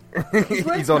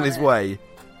 He's on his way.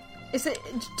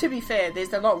 To be fair,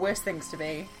 there's a lot worse things to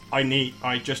be.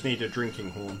 I just need a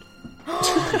drinking horn.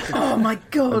 Oh my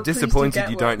god! I'm disappointed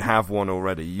you don't have one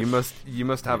already. You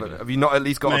must have it. Have you not at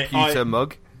least got a pewter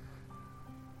mug?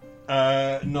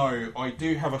 No, I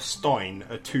do have a Stein,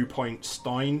 a 2-point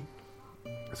Stein.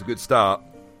 It's a good start.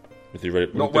 With the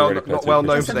ready, Not well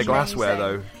known for their glassware,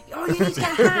 though. Oh, you need to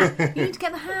get a hat. You need to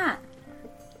get the hat.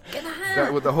 Get the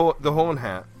hat. With the horn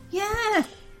hat. Yeah.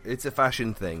 It's a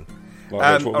fashion thing.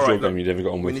 Right, Rich, what was all your right, game you never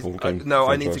got on with?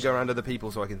 I need to go around other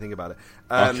people so I can think about it.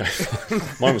 Okay.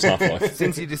 Mine was Half-Life.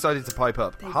 Since you decided to pipe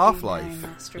up,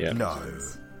 Half-Life. Yeah. No.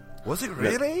 Was it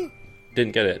really?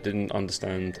 Didn't get it. Didn't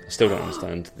understand. Still don't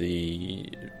understand the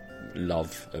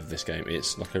love of this game.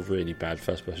 It's like a really bad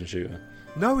first-person shooter.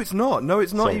 No, it's not. No,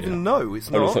 it's not Sorry, even. yeah. No, it's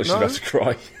I not. thought she was about to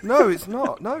cry. No, it's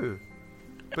not. No.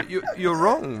 But you're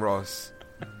wrong, Ross.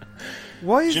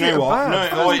 Why is Do you know it what? a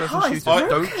bad No, first-person shooter?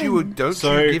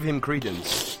 Don't you give him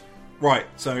credence. Right,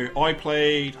 so I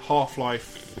played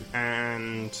Half-Life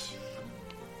and...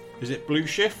 Is it Blue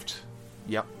Shift?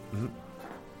 Yep. Mm-hmm.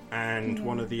 And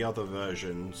one of the other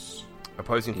versions.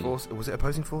 Opposing Force? Was it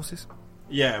Opposing Forces?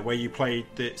 Yeah, where you played...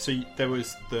 So there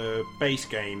was the base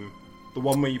game, the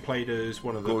one where you played as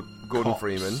one of the Gordon cops.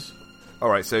 Freeman.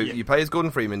 Alright, so you play as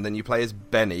Gordon Freeman, then you play as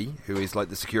Benny, who is like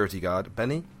the security guard.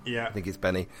 Benny? Yeah. I think it's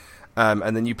Benny.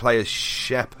 And then you play as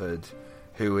Shepard,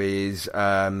 who is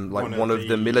one of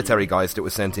the military guys that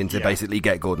was sent in to basically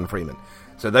get Gordon Freeman.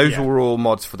 So those were all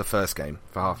mods for the first game,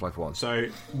 for Half-Life 1. So,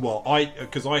 well,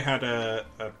 because I had a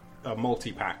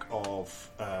multi-pack of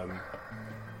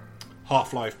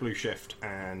Half-Life, Blue Shift,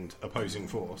 and Opposing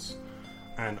Force,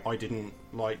 and I didn't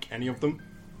like any of them.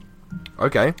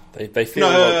 Okay. They feel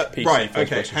like PC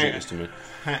first-person hang shooters to me.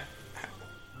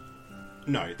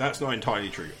 No, that's not entirely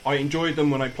true. I enjoyed them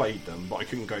when I played them, but I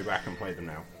couldn't go back and play them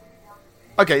now.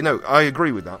 Okay, no, I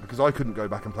agree with that, because I couldn't go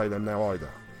back and play them now either.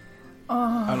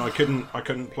 And I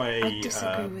couldn't play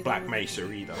Black you.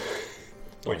 Mesa either.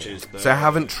 Which is the So I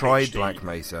haven't tried HD. Black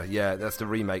Mesa. Yeah, that's the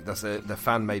remake. That's the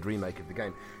fan-made remake of the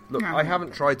game. Look, I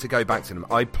haven't tried to go back to them.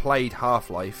 I played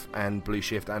Half-Life and Blue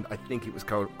Shift, and I think it was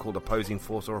called Opposing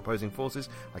Force or Opposing Forces.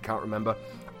 I can't remember.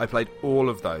 I played all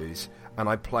of those, and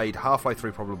I played Half-Life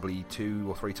 3 probably 2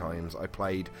 or 3 times. I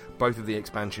played both of the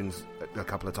expansions a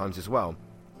couple of times as well.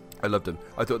 I loved them.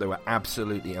 I thought they were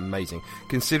absolutely amazing.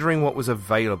 Considering what was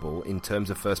available in terms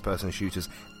of first-person shooters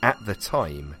at the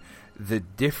time, the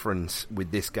difference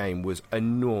with this game was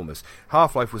enormous.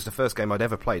 Half-Life was the first game I'd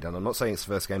ever played, and I'm not saying it's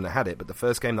the first game that had it, but the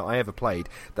first game that I ever played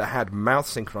that had mouth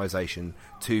synchronization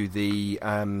to the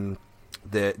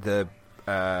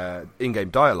in-game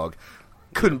dialogue.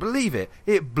 Couldn't believe it.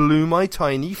 It blew my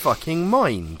tiny fucking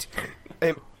mind.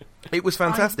 It was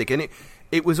fantastic, and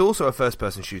it was also a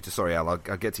first-person shooter. Sorry, Al, I'll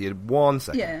get to you in 1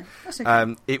 second. Yeah, that's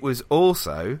okay. It was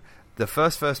also the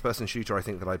first-person shooter I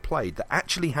think that I played that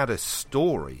actually had a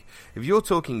story. If you're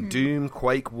talking Doom,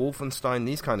 Quake, Wolfenstein,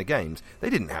 these kind of games, they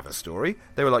didn't have a story.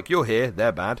 They were like, you're here,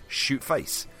 they're bad, shoot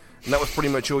face. And that was pretty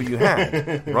much all you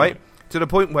had, right? To the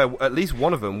point where at least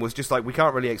one of them was just like, we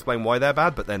can't really explain why they're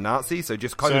bad, but they're Nazis, so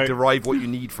just kind of derive what you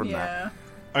need from that.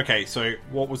 Okay, so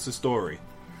what was the story?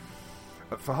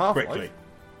 For Half-Life? Quickly.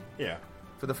 Yeah.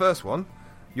 For the first one,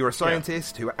 you're a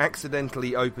scientist who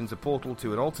accidentally opens a portal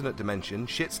to an alternate dimension,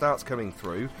 shit starts coming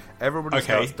through, everybody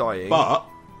starts dying. But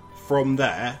from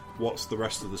there, what's the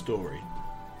rest of the story?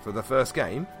 For the first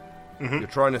game, you're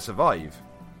trying to survive.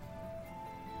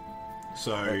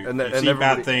 So, you see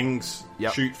bad things,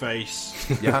 shoot face.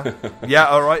 Yeah,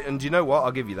 alright, and do you know what?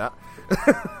 I'll give you that.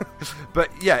 But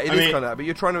yeah, it is kind of that. But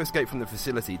you're trying to escape from the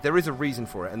facility. There is a reason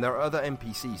for it, and there are other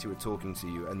NPCs who are talking to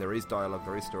you, and there is dialogue,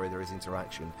 there is story, there is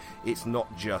interaction. It's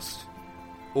not just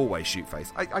always shoot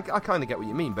face. I kind of get what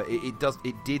you mean, but it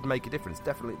did make a difference,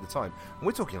 definitely at the time. And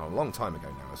we're talking a long time ago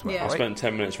now as well. Yeah. Right? I spent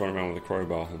 10 minutes running around with a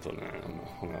crowbar and thought, nah, I'm not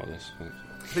hung out with this.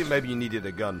 I think maybe you needed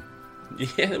a gun.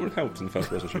 Yeah, that would have helped in the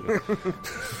first-person shooter.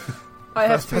 I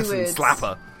have 2 words.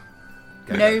 Slapper.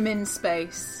 Gnome in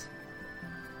space.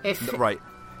 Right.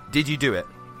 Did you do it?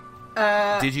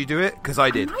 Did you do it? Because I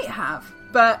did. I might have.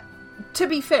 But, to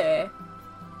be fair,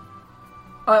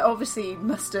 I obviously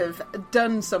must have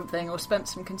done something or spent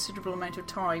some considerable amount of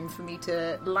time for me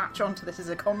to latch onto this as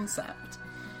a concept.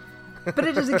 But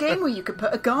it is a game where you could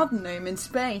put a garden gnome in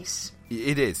space.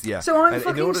 It is, yeah. So I'm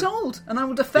fucking sold, and I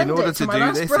will defend it to my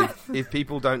last breath. If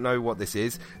people don't know what this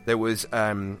is, there was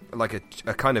like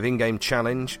a kind of in-game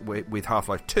challenge with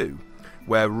Half-Life 2,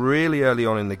 where really early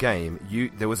on in the game,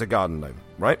 there was a garden gnome,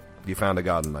 right? You found a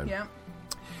garden gnome. Yeah.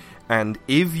 And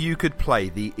if you could play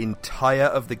the entire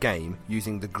of the game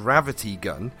using the gravity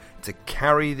gun to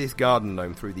carry this garden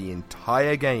gnome through the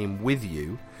entire game with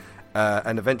you,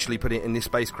 and eventually put it in this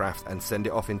spacecraft and send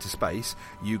it off into space,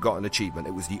 you got an achievement.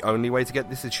 It was the only way to get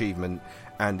this achievement,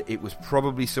 and it was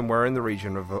probably somewhere in the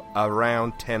region of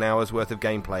around 10 hours worth of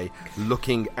gameplay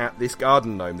looking at this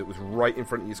garden gnome that was right in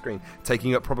front of your screen,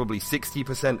 taking up probably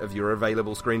 60% of your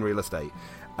available screen real estate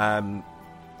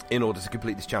in order to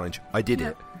complete this challenge. I did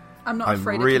it. I'm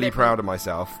really proud of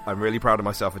myself. I'm really proud of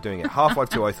myself for doing it. Half-Life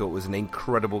 2 I thought was an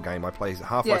incredible game. I played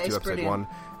Half-Life 2 Episode 1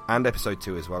 and Episode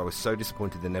 2 as well. I was so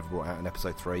disappointed they never brought out an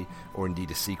Episode 3 or indeed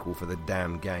a sequel for the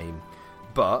damn game.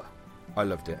 But I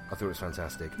loved it. I thought it was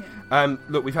fantastic. Yeah.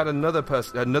 Look, we've had another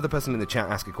person in the chat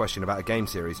ask a question about a game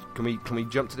series. Can we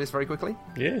jump to this very quickly?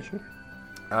 Yeah, sure.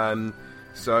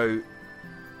 So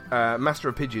Master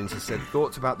of Pigeons has said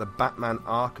thoughts about the Batman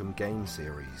Arkham game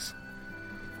series.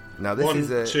 Now this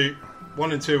is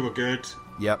 1 and 2 were good.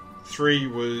 Yep. 3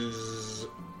 was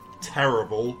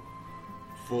terrible.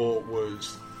 4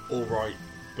 was alright,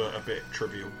 but a bit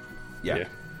trivial. Yeah.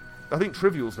 I think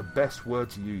trivial's the best word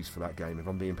to use for that game, if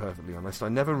I'm being perfectly honest. I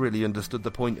never really understood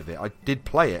the point of it. I did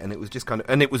play it, and it was just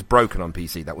and it was broken on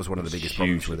PC. That was one of the biggest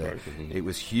problems with it. It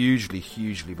was hugely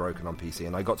broken on PC,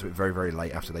 and I got to it very, very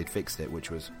late after they'd fixed it, which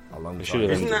was a long time.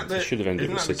 Isn't that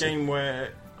the game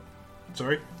where...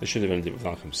 Sorry? They should have ended with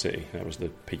Arkham City. That was the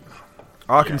peak.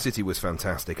 Arkham City was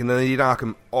fantastic, and then they did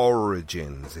Arkham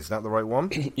Origins. Is that the right one?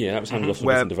 Yeah, that was handled off a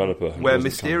different developer. Where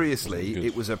mysteriously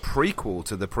it was a prequel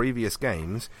to the previous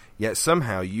games, yet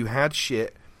somehow you had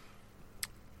shit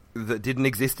that didn't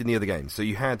exist in the other games. So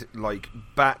you had like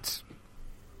bat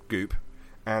goop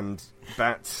and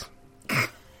bat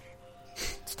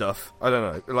stuff. I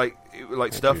don't know,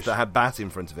 like stuff juice that had bat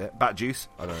in front of it. Bat juice.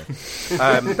 I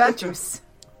don't know. Bat juice.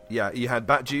 Yeah, you had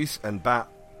bat juice and bat.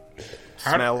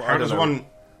 Smell. How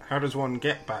does one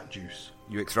get bat juice?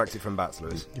 You extract it from bats,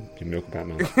 Lewis. You milk a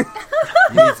Batman.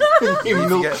 you need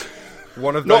to get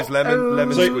one of those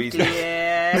lemon squeezes.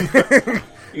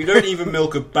 You don't even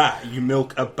milk a bat. You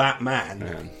milk a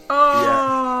Batman.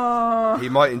 Yeah. He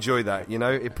might enjoy that. You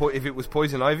know, if it was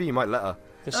poison ivy, you might let her.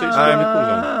 The suits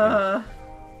on.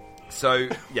 So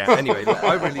yeah. Anyway,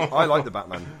 I like the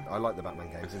Batman. I like the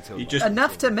Batman games until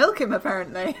enough to milk him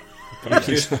apparently.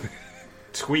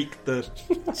 Tweak the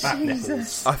bat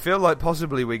nipples. I feel like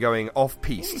possibly we're going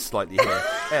off-piste slightly here.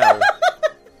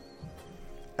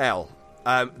 L.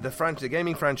 the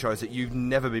gaming franchise that you've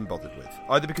never been bothered with,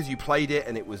 either because you played it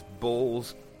and it was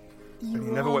balls, and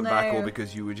you never went back, or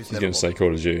because you were just. She's going to say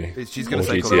Call of Duty. She's going to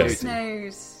say Call of Duty.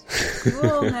 You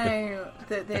all know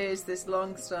that there's this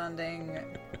long-standing.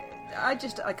 I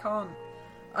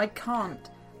can't.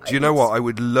 Do you know what? I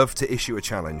would love to issue a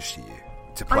challenge to you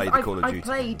to play the Call of Duty. I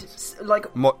played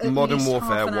like Modern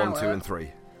Warfare 1, 2, and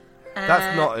 3.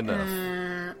 That's not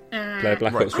enough. Play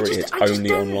Black Ops 3. It's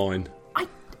only online.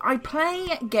 I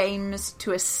play games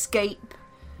to escape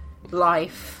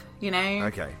life. You know.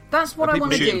 Okay. That's what I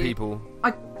want to do. People.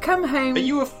 I come home. Are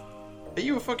you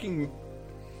a fucking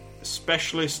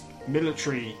specialist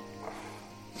military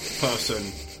person?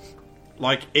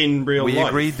 Like in real life? We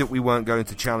agreed that we weren't going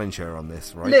to challenge her on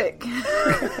this, right? Look.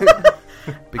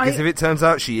 Because if it turns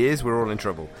out she is, we're all in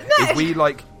trouble.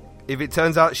 If it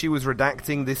turns out she was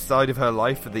redacting this side of her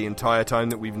life for the entire time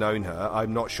that we've known her,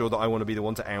 I'm not sure that I want to be the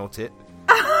one to out it.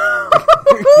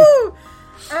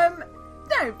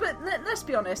 No, but let's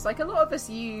be honest. Like, a lot of us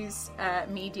use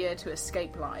media to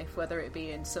escape life, whether it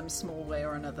be in some small way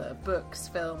or another. Books,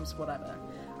 films, whatever.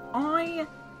 I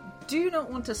do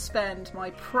not want to spend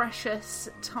my precious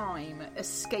time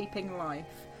escaping life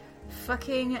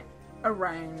fucking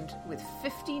around with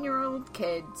 15-year-old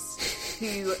kids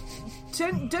who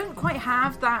don't quite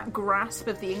have that grasp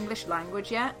of the English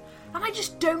language yet, and I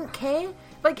just don't care.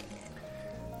 Like,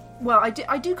 well, I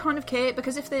do kind of care,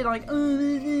 because if they're like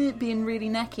being really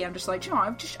necky, I'm just like, you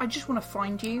know, I just want to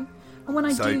find you. And when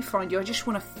I do find you, I just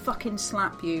want to fucking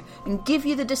slap you and give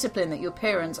you the discipline that your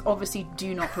parents obviously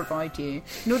do not provide you,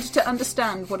 in order to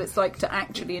understand what it's like to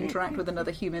actually interact with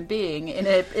another human being in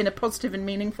a positive and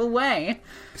meaningful way.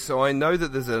 So I know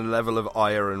that there's a level of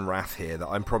ire and wrath here that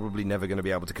I'm probably never going to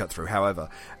be able to cut through. However,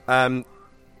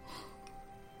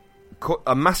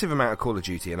 a massive amount of Call of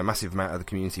Duty and a massive amount of the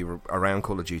community around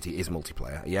Call of Duty is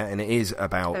multiplayer, yeah, and it is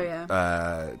about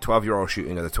 12-year-olds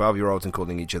shooting other 12-year-olds and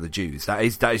calling each other Jews. That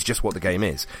is just what the game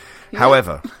is. Yeah.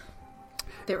 However,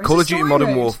 Call of Duty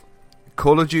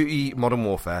Modern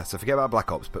Warfare, so forget about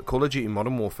Black Ops, but Call of Duty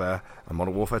Modern Warfare and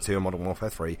Modern Warfare 2 and Modern Warfare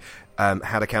 3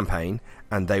 had a campaign,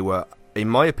 and they were, in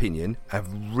my opinion, a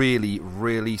really,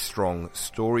 really strong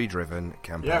story-driven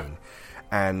campaign. Yeah.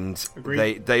 And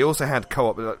they also had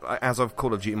co-op, as of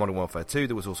Call of Duty Modern Warfare 2,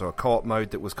 there was also a co-op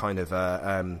mode that was kind of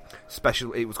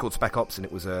special. It was called Spec Ops, and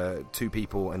it was 2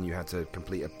 people, and you had to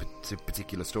complete a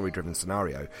particular story-driven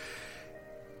scenario.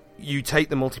 You take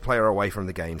the multiplayer away from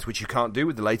the games, which you can't do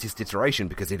with the latest iteration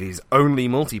because it is only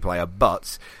multiplayer,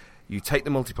 but you take the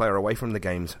multiplayer away from the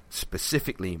games,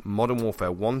 specifically Modern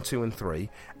Warfare 1, 2, and 3,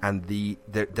 and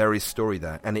there is story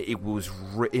there. And it was,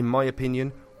 in my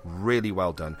opinion, really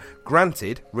well done.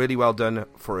 Granted, really well done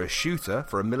for a shooter,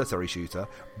 for a military shooter,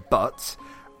 but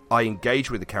I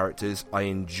engaged with the characters, I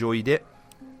enjoyed it.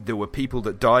 There were people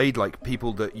that died, like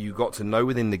people that you got to know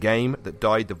within the game that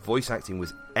died. The voice acting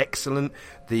was excellent.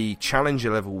 The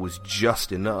challenger level was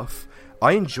just enough.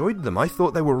 I enjoyed them. I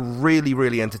thought they were really,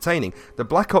 really entertaining. The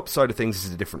Black Ops side of things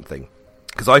is a different thing,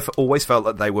 because I've always felt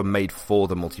that they were made for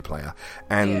the multiplayer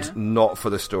and not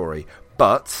for the story.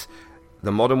 But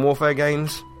the Modern Warfare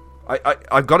games,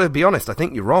 I've got to be honest, I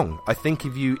think you're wrong. I think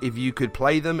if you could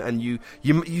play them and you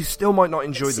still might not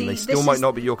enjoy them, they still might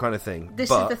not be your kind of thing. This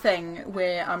is the thing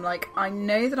where I'm like, I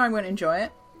know that I won't enjoy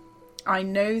it. I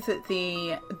know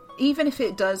that even if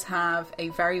it does have a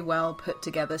very well put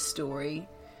together story,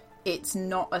 it's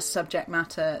not a subject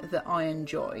matter that I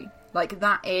enjoy. Like,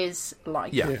 that is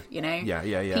life, you know? Yeah.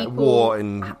 People war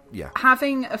and,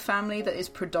 having a family that is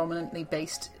predominantly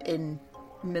based in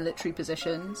military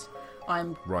positions,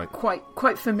 I'm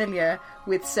quite familiar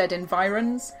with said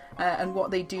environs and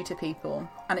what they do to people,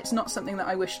 and it's not something that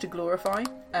I wish to glorify.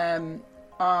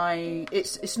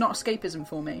 It's not escapism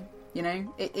for me, you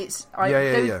know.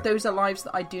 Those are lives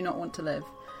that I do not want to live.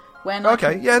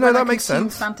 That makes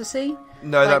sense. Fantasy.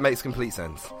 No, that makes complete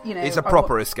sense. You know, it's a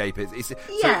proper escape. So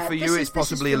for you, it's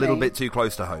possibly a little bit too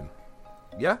close to home.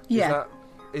 Yeah. Yeah.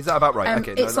 Is that about right?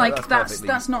 Okay, it's like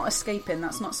that's not escaping.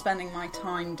 That's not spending my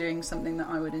time doing something that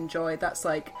I would enjoy. That's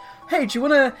like, hey, do you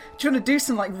want to do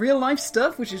some like real life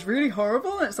stuff, which is really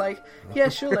horrible? And it's like, yeah,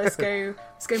 sure, let's go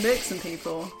make some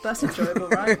people. That's enjoyable,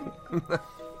 right?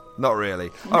 Not really.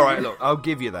 All right, look, I'll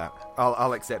give you that.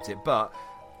 I'll accept it, but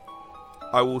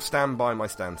I will stand by my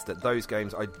stance that those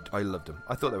games, I loved them.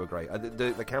 I thought they were great.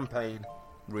 The campaign,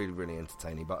 really, really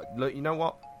entertaining. But look, you know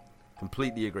what?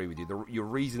 Completely agree with you. Your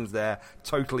reasons there,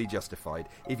 totally justified.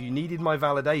 If you needed my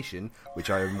validation, which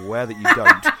I am aware that you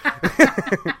don't,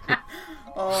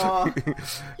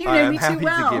 you know me too well. I am happy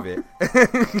to give it.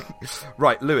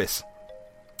 Right, Lewis,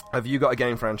 have you got a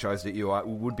game franchise that you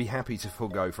would be happy to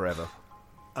forgo forever?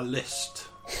 a list.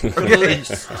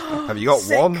 Have you got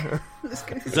one?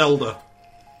 Zelda.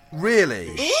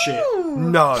 Really? Shit.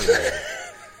 No.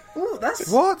 Ooh, that's...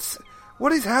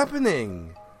 What is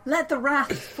happening? Let the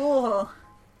wrath fall.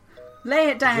 Lay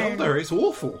it down. Zelda, it's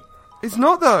awful. It's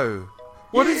not, though.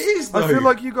 What it is, though. I feel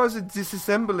like you guys are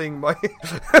disassembling my...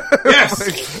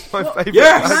 Yes! my favourite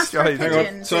Master of franchise.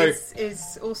 Pigeons So-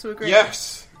 is also a great...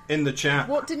 Yes! In the chat.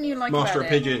 What didn't you like Master of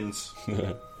about it? Pigeons.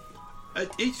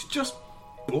 It's just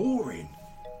boring.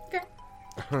 Okay.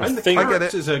 And the think- I get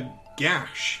it. characters are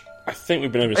gash. I think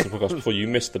we've been over this in the podcast before. You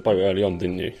missed the boat early on,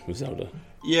 didn't you, with Zelda?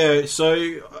 Yeah,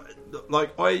 so,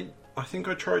 like, I think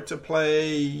I tried to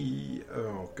play...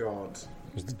 Oh, God.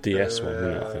 It was the DS one,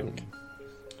 wasn't it, I think.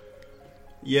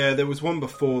 Yeah, there was one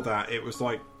before that. It was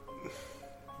like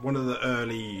one of the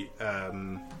earlier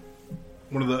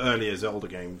Zelda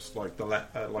games, like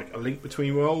like A Link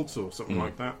Between Worlds or something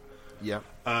like that. Yeah.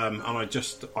 And I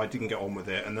didn't get on with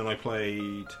it, and then I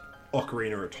played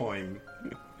Ocarina of Time.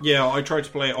 Yeah, I tried to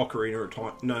play Ocarina of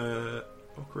Time. No,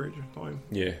 Ocarina of Time.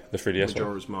 Yeah, the 3DS one.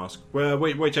 Majora's Mask. Well,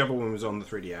 whichever one was on the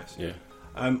 3DS. Yeah.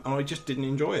 And I just didn't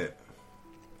enjoy it.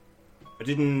 I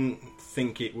didn't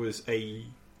think it was a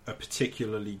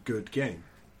particularly good game.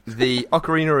 The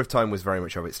Ocarina of Time was very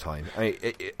much of its time.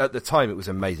 At the time, it was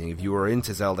amazing. If you were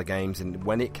into Zelda games, and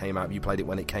when it came out, you played it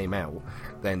when it came out,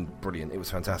 then brilliant. It was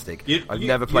fantastic. I've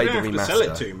never played the remaster. You don't have to sell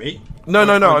it to me. No,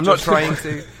 I'm not trying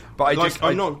to. But I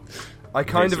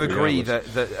kind of Basically, agree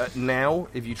that now,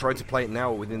 if you try to play it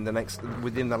now within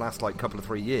the last like couple of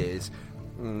 3 years,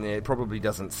 it probably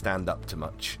doesn't stand up to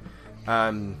much.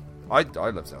 I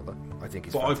love Zelda. I think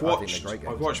it's. But I think they're great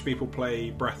games. I've watched people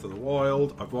play Breath of the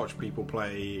Wild. I've watched people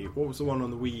play. What was the one on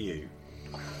the Wii U?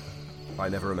 I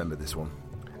never remember this one.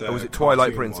 The Was it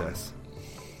Twilight cartoon Princess?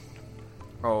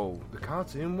 Oh, the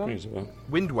cartoon one? Rings a bell.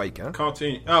 Wind Waker. one.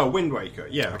 Cartoon. Oh, Wind Waker.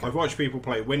 Yeah, okay. I've watched people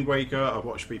play Wind Waker. I've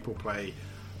watched people play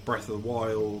Breath of the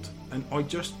Wild, and I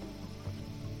just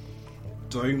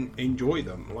don't enjoy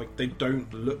them. Like, they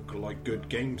don't look like good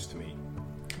games to me.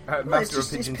 Master of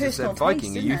Pigeons has said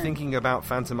Viking. Are you thinking about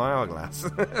Phantom Hourglass?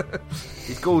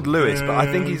 He's called Lewis, but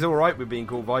I think he's all right with being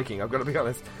called Viking. I've got to be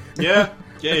honest. Yeah.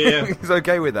 He's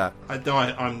okay with that.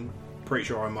 I'm pretty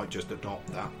sure I might just adopt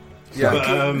that. Yeah,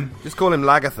 But, just call him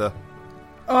Lagatha.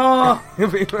 Oh,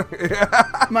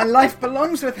 my life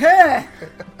belongs with her.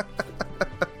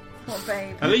 What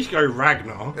babe? at least go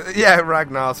Ragnar. Yeah,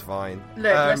 Ragnar's fine.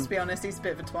 Look, let's be honest, he's a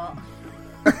bit of a twat.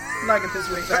 Lagatha's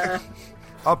way better.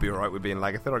 I'll be all right with being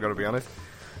Lagatha. I've got to be honest.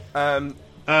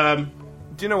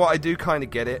 Do you know what? I do kind of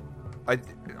get it.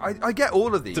 I get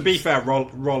all of these. To be fair,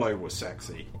 Rollo was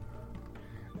sexy.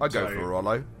 I'd go for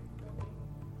Rollo.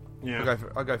 Yeah.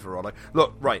 I'll go for Rollo.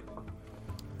 Look, right.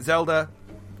 Zelda,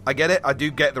 I get it. I do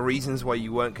get the reasons why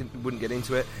you wouldn't get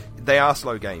into it. They are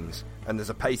slow games, and there's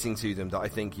a pacing to them that I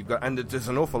think you've got, and there's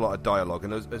an awful lot of dialogue,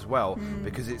 and as well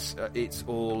because it's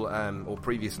all or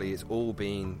previously it's all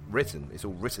been written. It's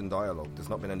all written dialogue. There's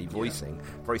not been any voicing.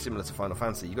 Yeah. Very similar to Final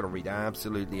Fantasy. You've got to read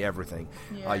absolutely everything.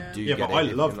 Yeah. I do. Yeah, get but I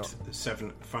it loved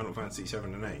Final Fantasy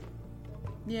 7 and 8.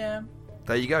 Yeah.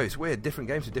 There you go. It's weird. Different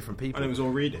games for different people. And it was all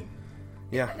reading.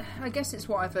 Yeah. I guess it's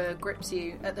whatever grips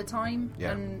you at the time,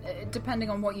 Yeah. and depending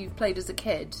on what you've played as a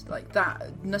kid, like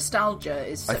that nostalgia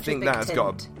is such I think a big that has tint.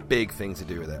 got a big thing to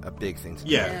do with it. A big thing to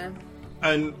do. Yeah.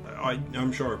 And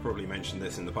I'm sure I've probably mentioned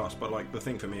this in the past, but like the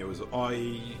thing for me was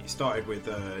I started with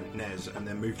NES and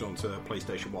then moved on to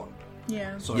PlayStation 1.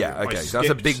 Yeah. So Yeah, okay, so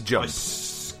that's a big jump. I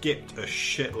skipped a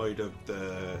shitload of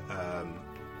the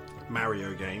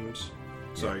Mario games.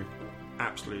 So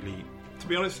absolutely, to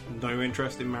be honest, no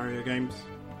interest in Mario games.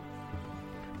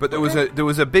 But there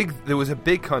was a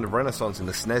big kind of renaissance in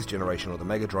the SNES generation or the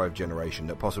Mega Drive generation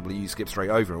that possibly you skipped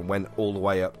straight over and went all the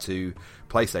way up to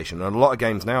PlayStation. And a lot of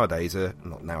games nowadays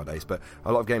not nowadays, but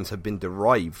a lot of games have been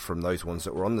derived from those ones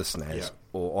that were on the SNES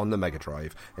or on the Mega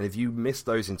Drive. And if you miss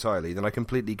those entirely, then I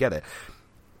completely get it.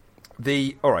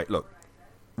 All right, look,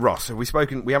 Ross, we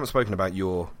haven't spoken about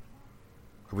your.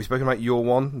 Have we spoken about your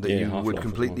one that you would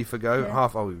completely forgo?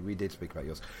 Yeah. We did speak about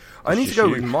yours. I need to go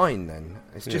with mine then.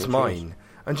 It's just mine.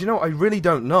 And you know, I really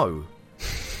don't know.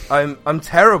 I'm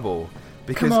terrible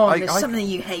because Come on, there's something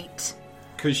you hate.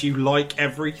 Because you like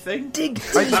everything? Dig deep.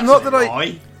 It's not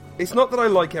that I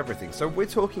like everything. So we're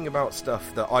talking about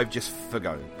stuff that I've just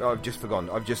forgotten.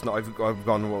 I've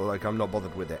gone, well, like, I'm not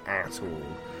bothered with it at all.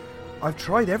 I've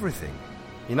tried everything.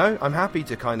 You know, I'm happy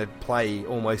to kind of play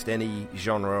almost any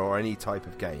genre or any type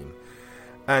of game.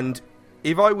 And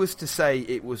if I was to say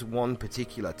it was one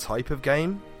particular type of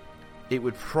game, it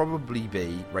would probably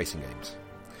be racing games.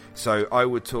 So I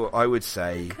would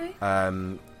say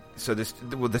So there's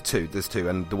two,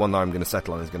 and the one that I'm going to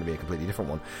settle on is going to be a completely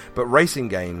different one. But racing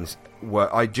games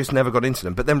I just never got into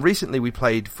them. But then recently we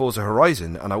played Forza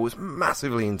Horizon, and I was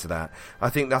massively into that. I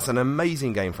think that's an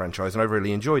amazing game franchise, and I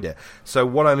really enjoyed it. So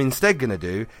what I'm instead going to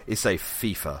do is say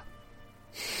FIFA.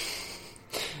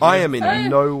 I am in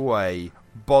no way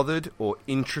bothered or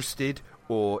interested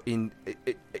or in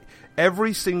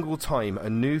every single time a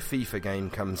new FIFA game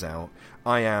comes out,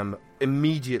 I am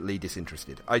immediately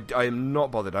disinterested. I am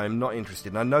not bothered. I am not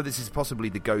interested. And I know this is possibly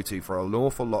the go-to for an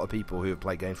awful lot of people who have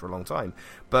played games for a long time.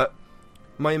 But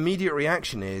my immediate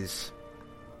reaction is,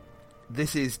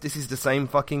 this is the same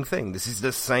fucking thing. This is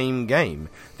the same game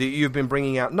that you've been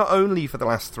bringing out not only for the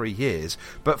last 3 years,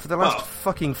 but for the last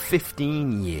fucking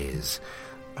 15 years.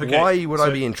 Okay, why would I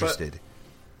be interested?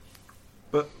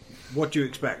 But what do you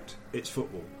expect? It's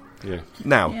football. Yeah.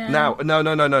 No.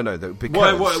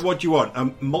 Because what do you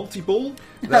want? Multi-ball?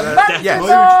 Yes.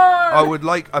 Mode? I would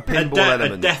like a pinball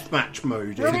element. A deathmatch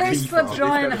mode. Release the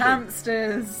giant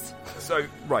hamsters. So,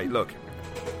 right, look.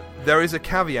 There is a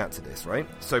caveat to this, right?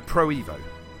 So, Pro Evo.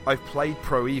 I've played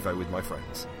Pro Evo with my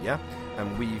friends, yeah?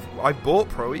 And I bought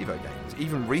Pro Evo games,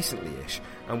 even recently-ish,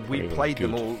 and we played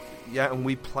them all. Yeah, and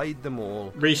we played them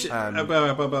all. Last time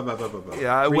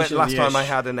I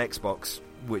had an Xbox,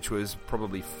 which was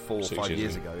probably 4 or 5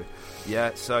 years ago.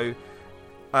 Yeah, so...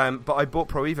 but I bought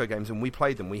Pro Evo games and we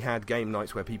played them. We had game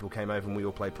nights where people came over and we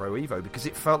all played Pro Evo because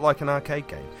it felt like an arcade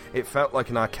game. It felt like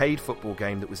an arcade football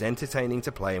game that was entertaining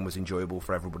to play and was enjoyable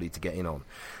for everybody to get in on.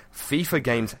 FIFA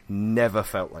games never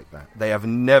felt like that. They have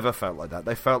never felt like that.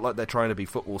 They felt like they're trying to be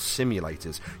football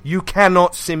simulators. You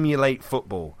cannot simulate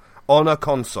football on a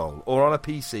console or on a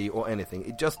PC or anything.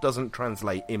 It just doesn't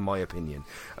translate, in my opinion.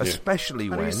 Especially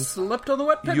when slept on the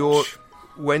wet pitch.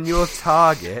 When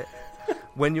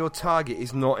your target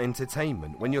is not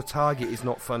entertainment, when your target is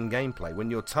not fun gameplay, when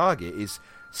your target is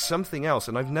something else.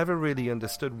 And I've never really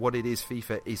understood what it is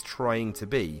FIFA is trying to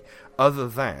be, other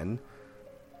than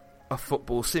a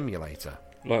football simulator.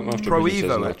 Like Master Pro Evo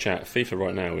says in the chat, FIFA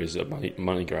right now is a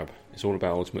money grab. It's all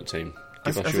about Ultimate Team.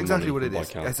 That's exactly what it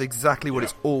is. That's exactly what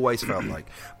it's always felt like.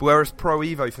 But whereas Pro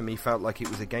Evo for me felt like it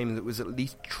was a game that was at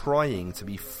least trying to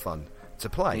be fun to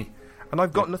play. And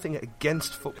I've got nothing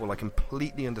against football. I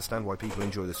completely understand why people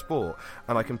enjoy the sport,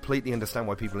 and I completely understand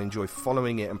why people enjoy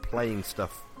following it and playing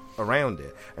stuff around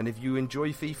it. And if you enjoy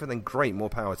FIFA, then great, more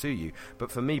power to you.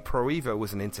 But for me, Pro Evo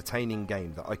was an entertaining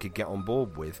game that I could get on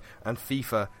board with, and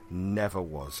FIFA never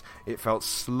was. It felt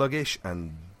sluggish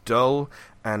and dull,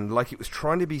 and like it was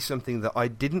trying to be something that I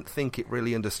didn't think it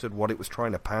really understood what it was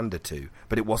trying to pander to,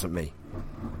 but it wasn't me.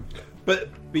 But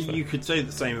you could say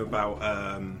the same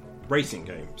about racing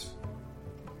games.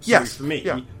 So yes, for me,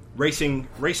 racing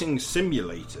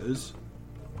simulators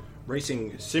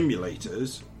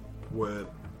were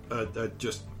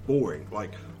just boring.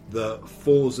 Like the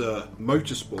Forza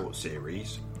Motorsport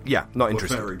series, not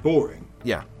interesting. Very boring.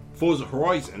 Yeah. Forza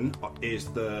Horizon is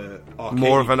the arcade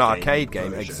more of an arcade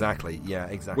game, version, exactly. Yeah,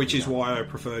 exactly. Which is why I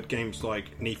preferred games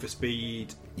like Need for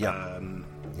Speed,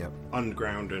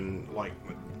 Underground, and like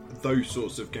those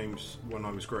sorts of games when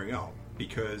I was growing up,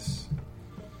 because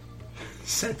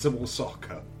sensible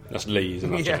soccer. That's Lee,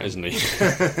 isn't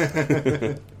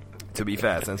he? To be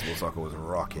fair, Sensible Soccer was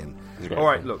rocking. All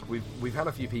right, look, we've had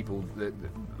a few people.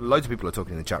 Loads of people are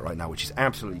talking in the chat right now, which is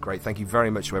absolutely great. Thank you very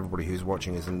much to everybody who's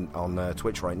watching us on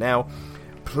Twitch right now.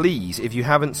 Please, if you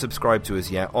haven't subscribed to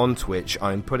us yet on Twitch,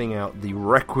 I'm putting out the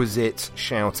requisite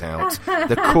shout-out,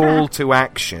 the call to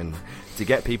action to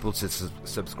get people to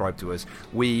subscribe to us.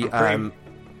 We do loads...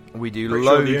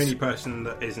 Sure the only person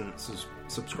that isn't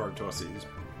subscribed to us is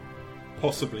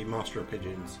possibly Master of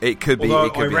Pigeons. It could be.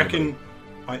 Although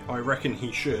I reckon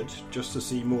he should, just to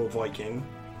see more Viking.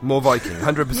 More Viking,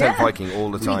 100% Viking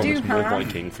all the time. We do more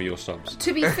Viking for your subs.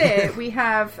 To be fair, we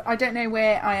have... I don't know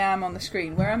where I am on the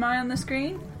screen. Where am I on the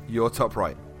screen? You're top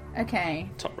right. Okay.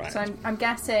 Top right. So I'm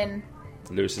guessing...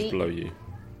 Lewis is below you.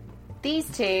 These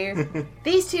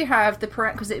two have the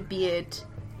prerequisite beard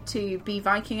to be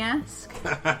Viking-esque.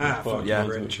 Yeah.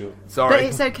 Sorry. But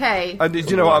it's okay. And did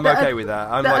you know what? I'm okay with that.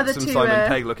 I'm like some Simon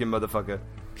Pegg looking motherfucker.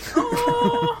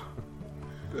 Oh.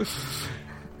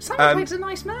 Simon Pegg's a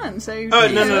nice man, so... Oh,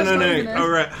 no. All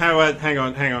right,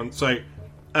 hang on. So,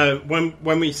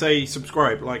 when we say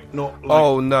subscribe, like, not like...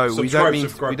 Oh, no, we don't mean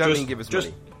give us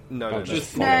money. No.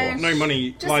 Just follow us. No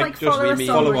money. Just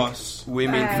follow us. We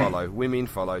mean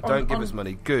follow. Don't give us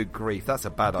money. Good grief, that's a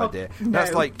bad idea. No,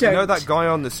 that's like, don't. You know that guy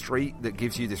on the street that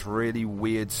gives you this really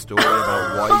weird story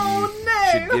about why you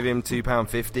should give him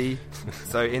 £2.50?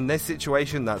 So in this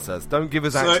situation, that's us. Don't give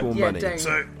us actual money.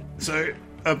 So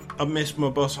I've missed my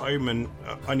bus home and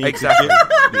I need exactly.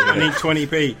 I need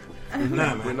 20p.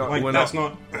 No, man, that's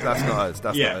not us.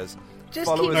 That's not us. Just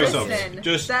follow keep us.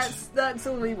 listening. That's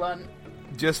all we want.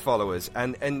 Just follow us.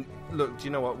 And look, do you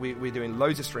know what? We're doing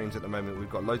loads of streams at the moment. We've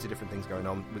got loads of different things going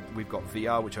on. We've got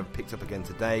VR, which I've picked up again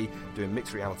today, doing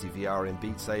mixed reality VR in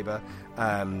Beat Saber.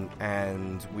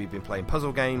 And we've been playing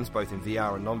puzzle games, both in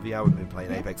VR and non-VR. We've been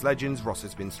playing Apex Legends. Ross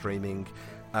has been streaming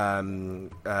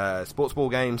sports ball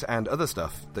games and other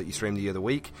stuff that you streamed the other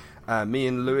week. Me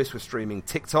and Lewis were streaming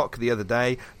TikTok the other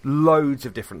day. Loads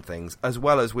of different things, as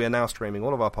well as we are now streaming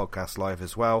all of our podcasts live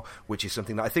as well, which is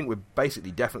something that I think we're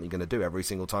basically definitely going to do every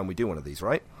single time we do one of these,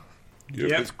 right?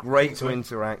 Yep. It's great to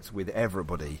interact with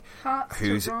everybody.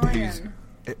 Who's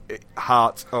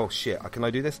heart. Oh shit! Can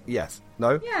I do this? Yes.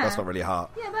 No. Yeah. That's not really a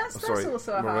heart. Yeah, that's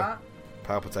also a more heart. A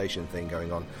palpitation thing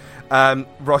going on.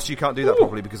 Ross, you can't do that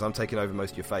properly because I'm taking over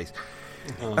most of your face.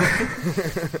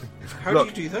 How do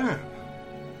you do that?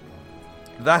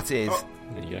 That is.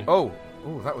 There you go.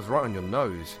 Oh, that was right on your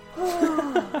nose.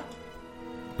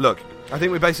 Look, I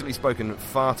think we've basically spoken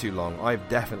far too long. I've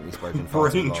definitely spoken far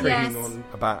too long Yes.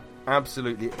 about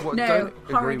absolutely. Well, No, don't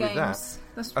horror agree with that. games.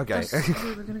 That's Okay. That's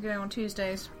where we're going to go on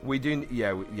Tuesdays. We do,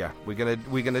 yeah. We're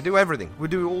gonna do everything. We'll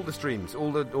do all the streams,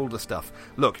 all the stuff.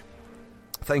 Look,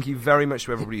 thank you very much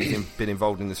to everybody who's been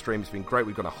involved in the stream. It's been great.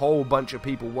 We've got a whole bunch of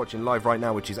people watching live right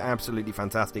now, which is absolutely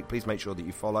fantastic. Please make sure that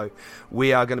you follow.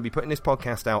 We are going to be putting this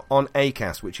podcast out on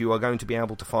Acast, which you are going to be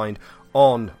able to find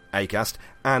on Acast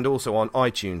and also on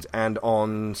iTunes and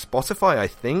on Spotify, I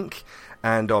think,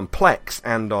 and on Plex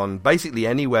and on basically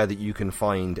anywhere that you can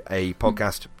find a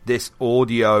podcast, this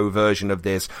audio version of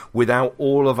this without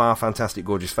all of our fantastic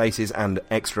gorgeous faces and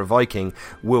extra Viking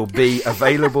will be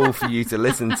available for you to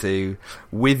listen to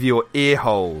with your ear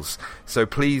holes. So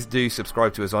please do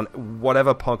subscribe to us on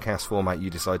whatever podcast format you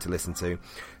decide to listen to.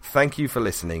 Thank you for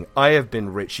listening. I have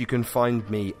been Rich. You can find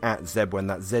me at Zebwen,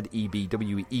 that's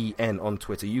ZEBWEN on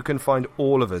Twitter. You can find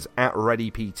all of us at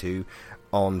ReadyP2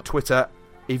 on Twitter.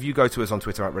 If you go to us on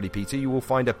Twitter at ReadyP2, you will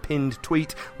find a pinned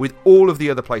tweet with all of the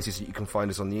other places that you can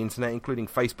find us on the internet, including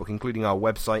Facebook, including our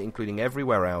website, including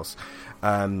everywhere else.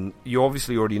 You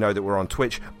obviously already know that we're on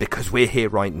Twitch because we're here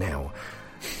right now.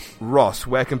 Ross,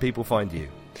 where can people find you?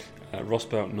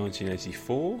 Rossbout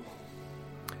 1984.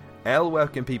 Elle, where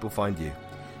can people find you?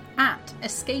 At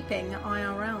Escaping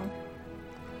IRL.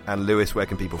 And Lewis, where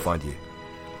can people find you?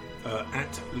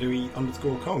 At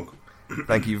Louis_Kong.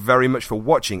 Thank you very much for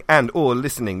watching and or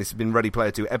listening. This has been Ready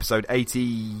Player 2, episode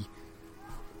 88.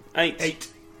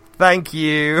 Thank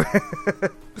you.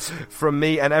 From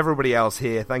me and everybody else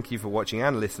here, thank you for watching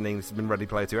and listening. This has been Ready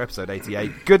Player 2, episode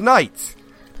 88. Good night.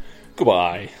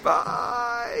 Goodbye.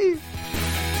 Bye.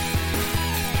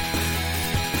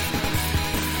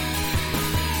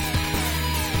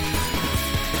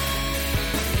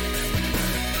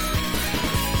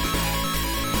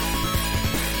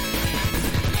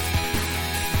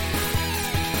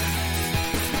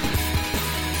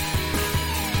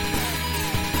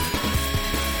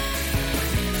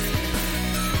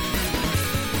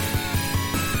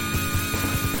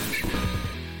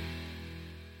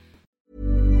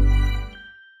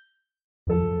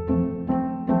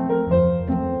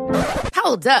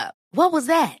 Hold up. What was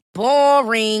that?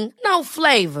 Boring. No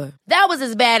flavor. That was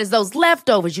as bad as those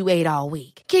leftovers you ate all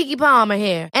week. Keke Palmer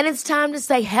here, and it's time to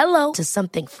say hello to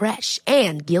something fresh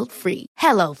and guilt-free.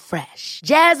 Hello Fresh.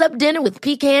 Jazz up dinner with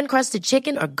pecan-crusted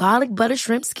chicken or garlic butter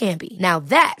shrimp scampi. Now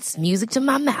that's music to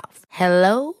my mouth.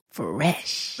 Hello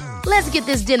Fresh. Let's get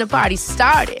this dinner party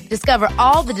started. Discover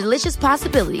all the delicious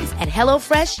possibilities at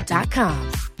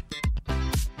HelloFresh.com.